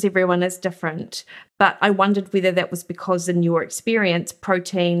picture because everyone is different. But I wondered whether that was because in your experience,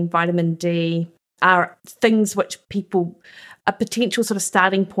 protein, vitamin D are things which people are potential sort of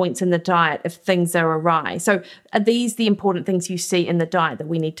starting points in the diet if things are awry. So are these the important things you see in the diet that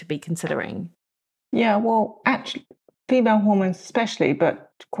we need to be considering? Yeah, well, actually, female hormones especially,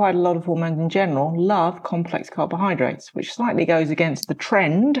 but quite a lot of hormones in general, love complex carbohydrates, which slightly goes against the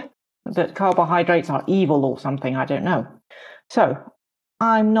trend that carbohydrates are evil or something, I don't know. So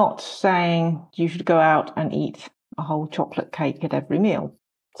I'm not saying you should go out and eat a whole chocolate cake at every meal.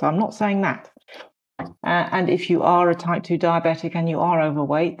 So I'm not saying that. And if you are a type 2 diabetic and you are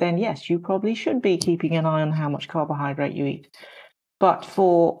overweight, then yes, you probably should be keeping an eye on how much carbohydrate you eat. But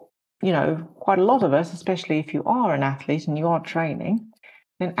for, quite a lot of us, especially if you are an athlete and you are training,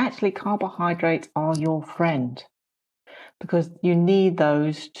 then actually carbohydrates are your friend, because you need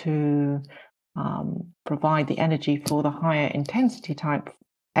those to provide the energy for the higher intensity type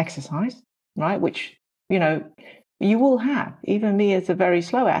exercise, right? Which, you will have. Even me as a very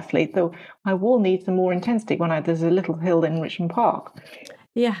slow athlete, though, I will need some more intensity when there's a little hill in Richmond Park.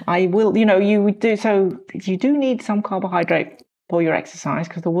 Yeah. I will, you would do, so you do need some carbohydrate for your exercise,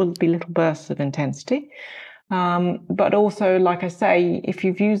 because there will be little bursts of intensity. But also, like I say, if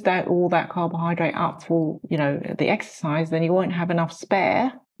you've used all that carbohydrate up for, the exercise, then you won't have enough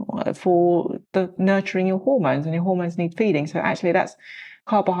spare for the nurturing your hormones, and your hormones need feeding. So actually that's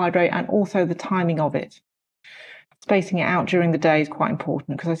carbohydrate, and also the timing of it. Spacing it out during the day is quite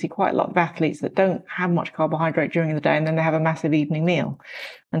important, because I see quite a lot of athletes that don't have much carbohydrate during the day, and then they have a massive evening meal.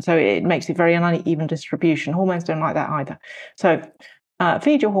 And so it makes it very uneven distribution. Hormones don't like that either. So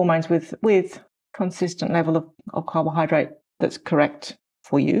feed your hormones with consistent level of carbohydrate that's correct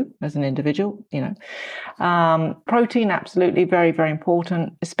for you as an individual. Protein, absolutely, very, very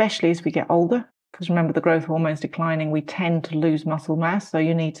important, especially as we get older, because remember, the growth hormones declining, we tend to lose muscle mass. So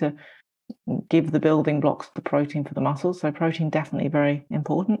you need to give the building blocks of the protein for the muscles. So protein, definitely very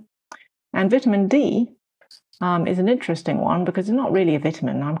important. And vitamin D is an interesting one, because it's not really a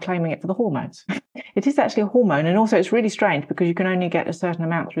vitamin. I'm claiming it for the hormones. It is actually a hormone. And also it's really strange, because you can only get a certain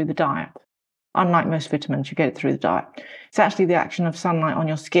amount through the diet. Unlike most vitamins, you get it through the diet. It's actually the action of sunlight on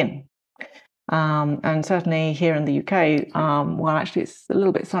your skin. And certainly here in the UK, well, actually it's a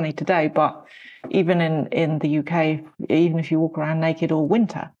little bit sunny today, but even in the UK, even if you walk around naked all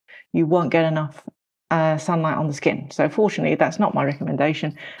winter, you won't get enough sunlight on the skin. So fortunately, that's not my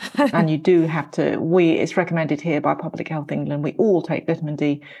recommendation. And you do have to, it's recommended here by Public Health England, we all take vitamin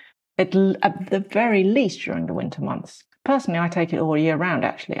D at the very least during the winter months. Personally, I take it all year round,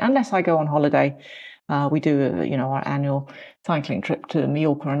 actually, unless I go on holiday. We do, our annual cycling trip to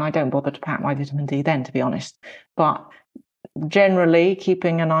Mallorca, and I don't bother to pack my vitamin D then, to be honest. But generally,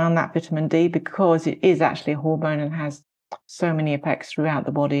 keeping an eye on that vitamin D, because it is actually a hormone and has so many effects throughout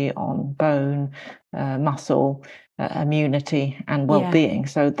the body on bone, muscle, immunity, and well-being. Yeah.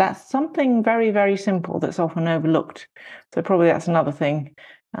 So that's something very, very simple that's often overlooked. So probably that's another thing.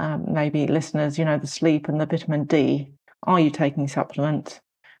 Maybe listeners, the sleep and the vitamin D. Are you taking supplements?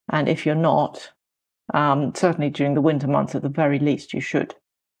 And if you're not, certainly during the winter months, at the very least, you should.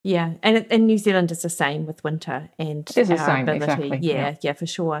 Yeah, and New Zealand is the same with winter and it's the same, ability. Exactly. Yeah, for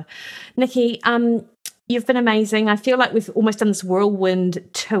sure. Nikki, you've been amazing. I feel like we've almost done this whirlwind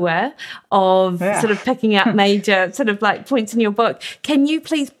tour of sort of picking up major sort of like points in your book. Can you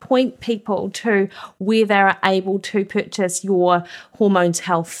please point people to where they're able to purchase your Hormones,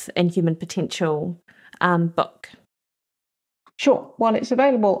 Health and Human Potential book? Sure. Well, it's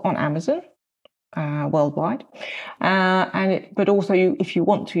available on Amazon worldwide, but also if you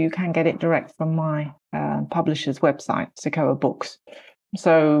want to, you can get it direct from my publisher's website, Sequoia Books.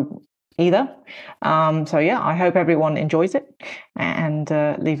 So either. I hope everyone enjoys it and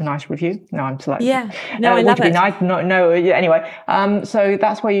leave a nice review. No, I'm selecting. Yeah, no, I love it. Nice. No, anyway. So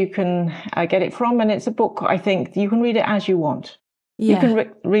that's where you can get it from, and it's a book. I think you can read it as you want. Yeah. You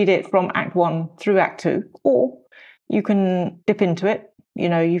can read it from Act 1 through Act 2, or you can dip into it.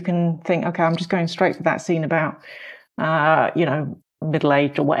 You can think, okay, I'm just going straight for that scene about, middle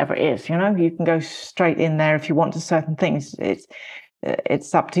age or whatever it is. You can go straight in there if you want to certain things.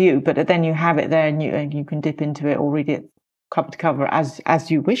 It's up to you, but then you have it there, and you can dip into it or read it cover to cover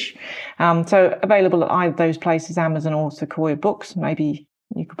as you wish. So available at either those places, Amazon or Sequoia Books. Maybe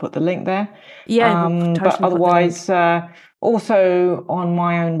you could put the link there. Yeah, totally. But otherwise, also on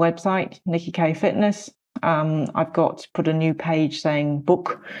my own website, Nikki K Fitness. I've put a new page saying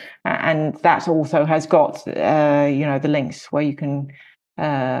book, and that also has got the links where you can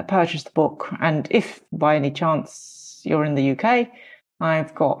purchase the book. And if by any chance you're in the UK,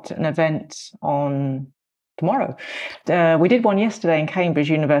 I've got an event on tomorrow. We did one yesterday in Cambridge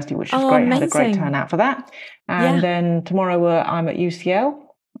University, which was great. Amazing. Had a great turnout for that. And then tomorrow I'm at UCL,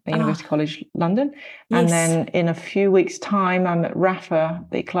 University College London. Yes. And then in a few weeks' time, I'm at RAFA,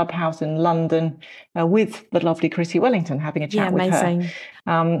 the clubhouse in London, with the lovely Chrissy Wellington, having a chat with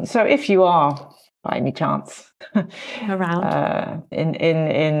her. So if you are, by any chance, around in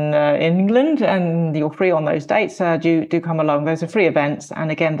England and you're free on those dates, do come along. Those are free events.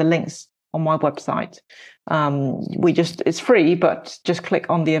 And again, the links on my website. It's free, but just click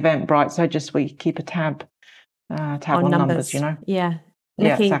on the Eventbrite. So we keep a tab on numbers, Yeah.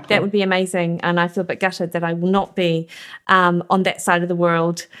 Nikki, exactly. that would be amazing. And I feel a bit gutted that I will not be on that side of the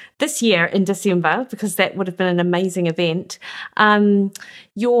world this year in December, because that would have been an amazing event. I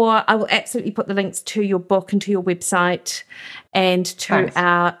will absolutely put the links to your book and to your website and to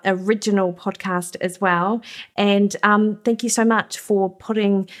our original podcast as well. And thank you so much for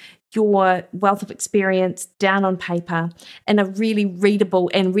putting your wealth of experience down on paper in a really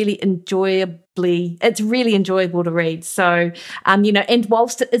readable and really it's really enjoyable to read. So, and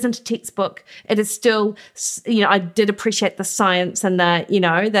whilst it isn't a textbook, it is still, I did appreciate the science and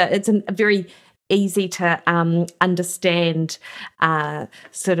it's a very easy to understand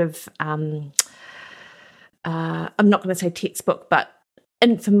sort of, I'm not going to say textbook, but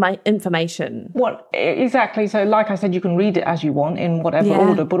information. Well, exactly. So like I said, you can read it as you want in whatever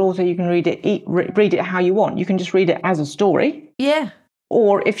order, but also you can read it how you want. You can just read it as a story. Yeah.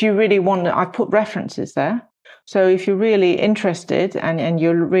 Or if you really want, I put references there. So if you're really interested and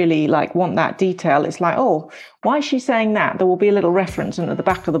you really want that detail, it's like, oh, why is she saying that? There will be a little reference, and at the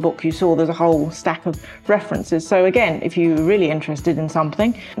back of the book you saw there's a whole stack of references. So again, if you're really interested in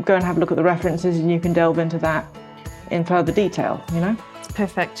something, go and have a look at the references and you can delve into that in further detail,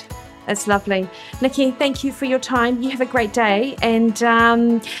 Perfect. That's lovely. Nikki, thank you for your time. You have a great day, and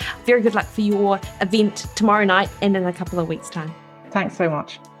very good luck for your event tomorrow night and in a couple of weeks' time. Thanks so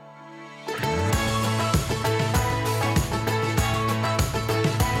much.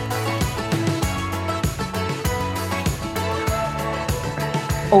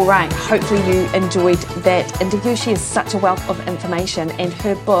 All right, hopefully you enjoyed that interview. She is such a wealth of information, and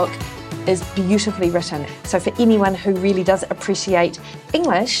her book is beautifully written. So for anyone who really does appreciate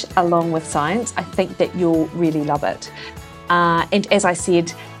English along with science, I think that you'll really love it. And as I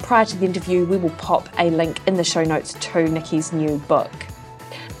said prior to the interview, we will pop a link in the show notes to Nikki's new book.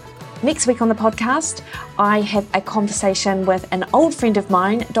 Next week on the podcast, I have a conversation with an old friend of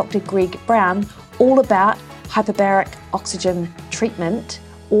mine, Dr. Greg Brown, all about hyperbaric oxygen treatment,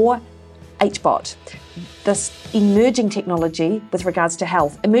 or HBOT. This emerging technology with regards to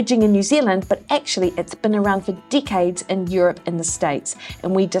health, emerging in New Zealand, but actually it's been around for decades in Europe and the States.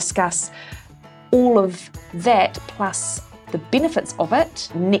 And we discuss all of that plus the benefits of it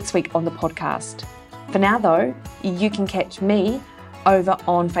next week on the podcast. For now though, you can catch me over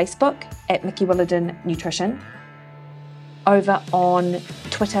on Facebook at Mickey Williden Nutrition, over on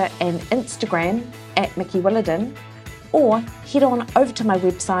Twitter and Instagram at Mickey Williden, or head on over to my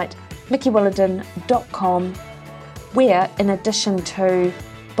website mickywilliden.com, where in addition to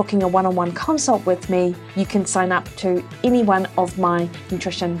booking a one-on-one consult with me, you can sign up to any one of my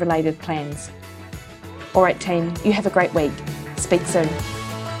nutrition related plans. All right team, you have a great week. Speak soon.